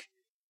like,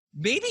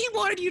 maybe he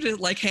wanted you to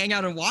like hang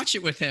out and watch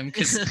it with him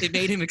because it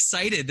made him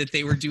excited that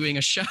they were doing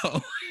a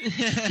show,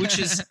 which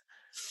is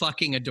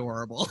fucking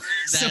adorable.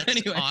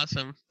 That's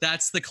awesome.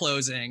 That's the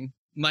closing.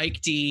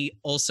 Mike D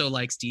also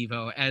likes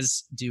Devo,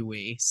 as do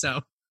we.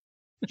 So,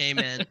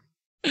 amen.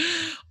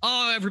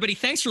 Oh, everybody,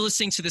 thanks for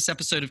listening to this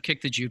episode of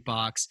Kick the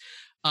Jukebox.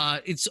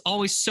 It's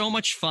always so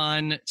much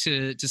fun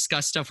to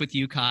discuss stuff with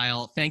you,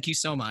 Kyle. Thank you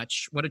so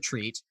much. What a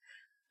treat.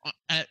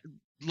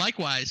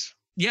 Likewise.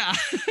 Yeah.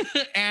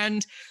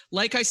 And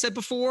like I said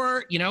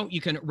before,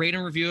 you can rate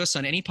and review us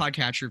on any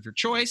podcatcher of your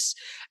choice.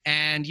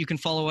 And you can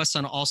follow us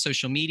on all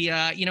social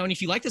media. And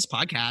if you like this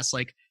podcast,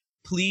 like,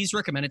 please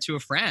recommend it to a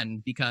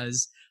friend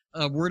because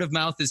word of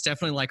mouth is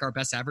definitely like our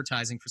best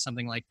advertising for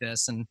something like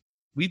this. And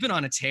we've been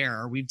on a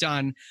tear. We've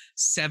done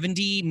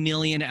 70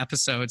 million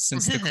episodes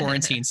since the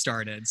quarantine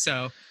started.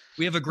 So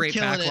we have a great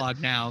backlog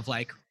now of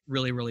like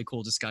really, really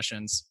cool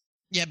discussions.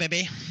 Yeah,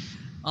 baby.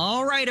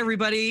 All right,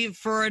 everybody.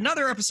 For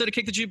another episode of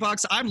Kick the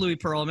Jukebox, I'm Louis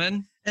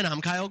Pearlman. And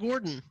I'm Kyle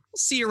Gordon. We'll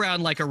see you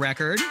around like a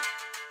record. Kick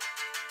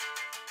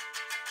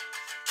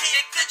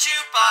the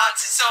Jukebox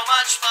is so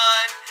much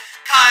fun.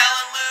 Kyle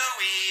and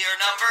Louie are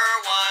number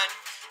one.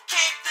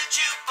 Kick the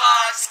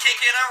Jukebox,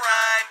 kicking a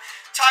rhyme.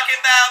 Talking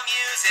about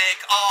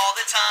music all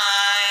the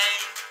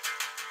time.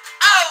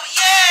 Oh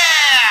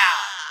yeah!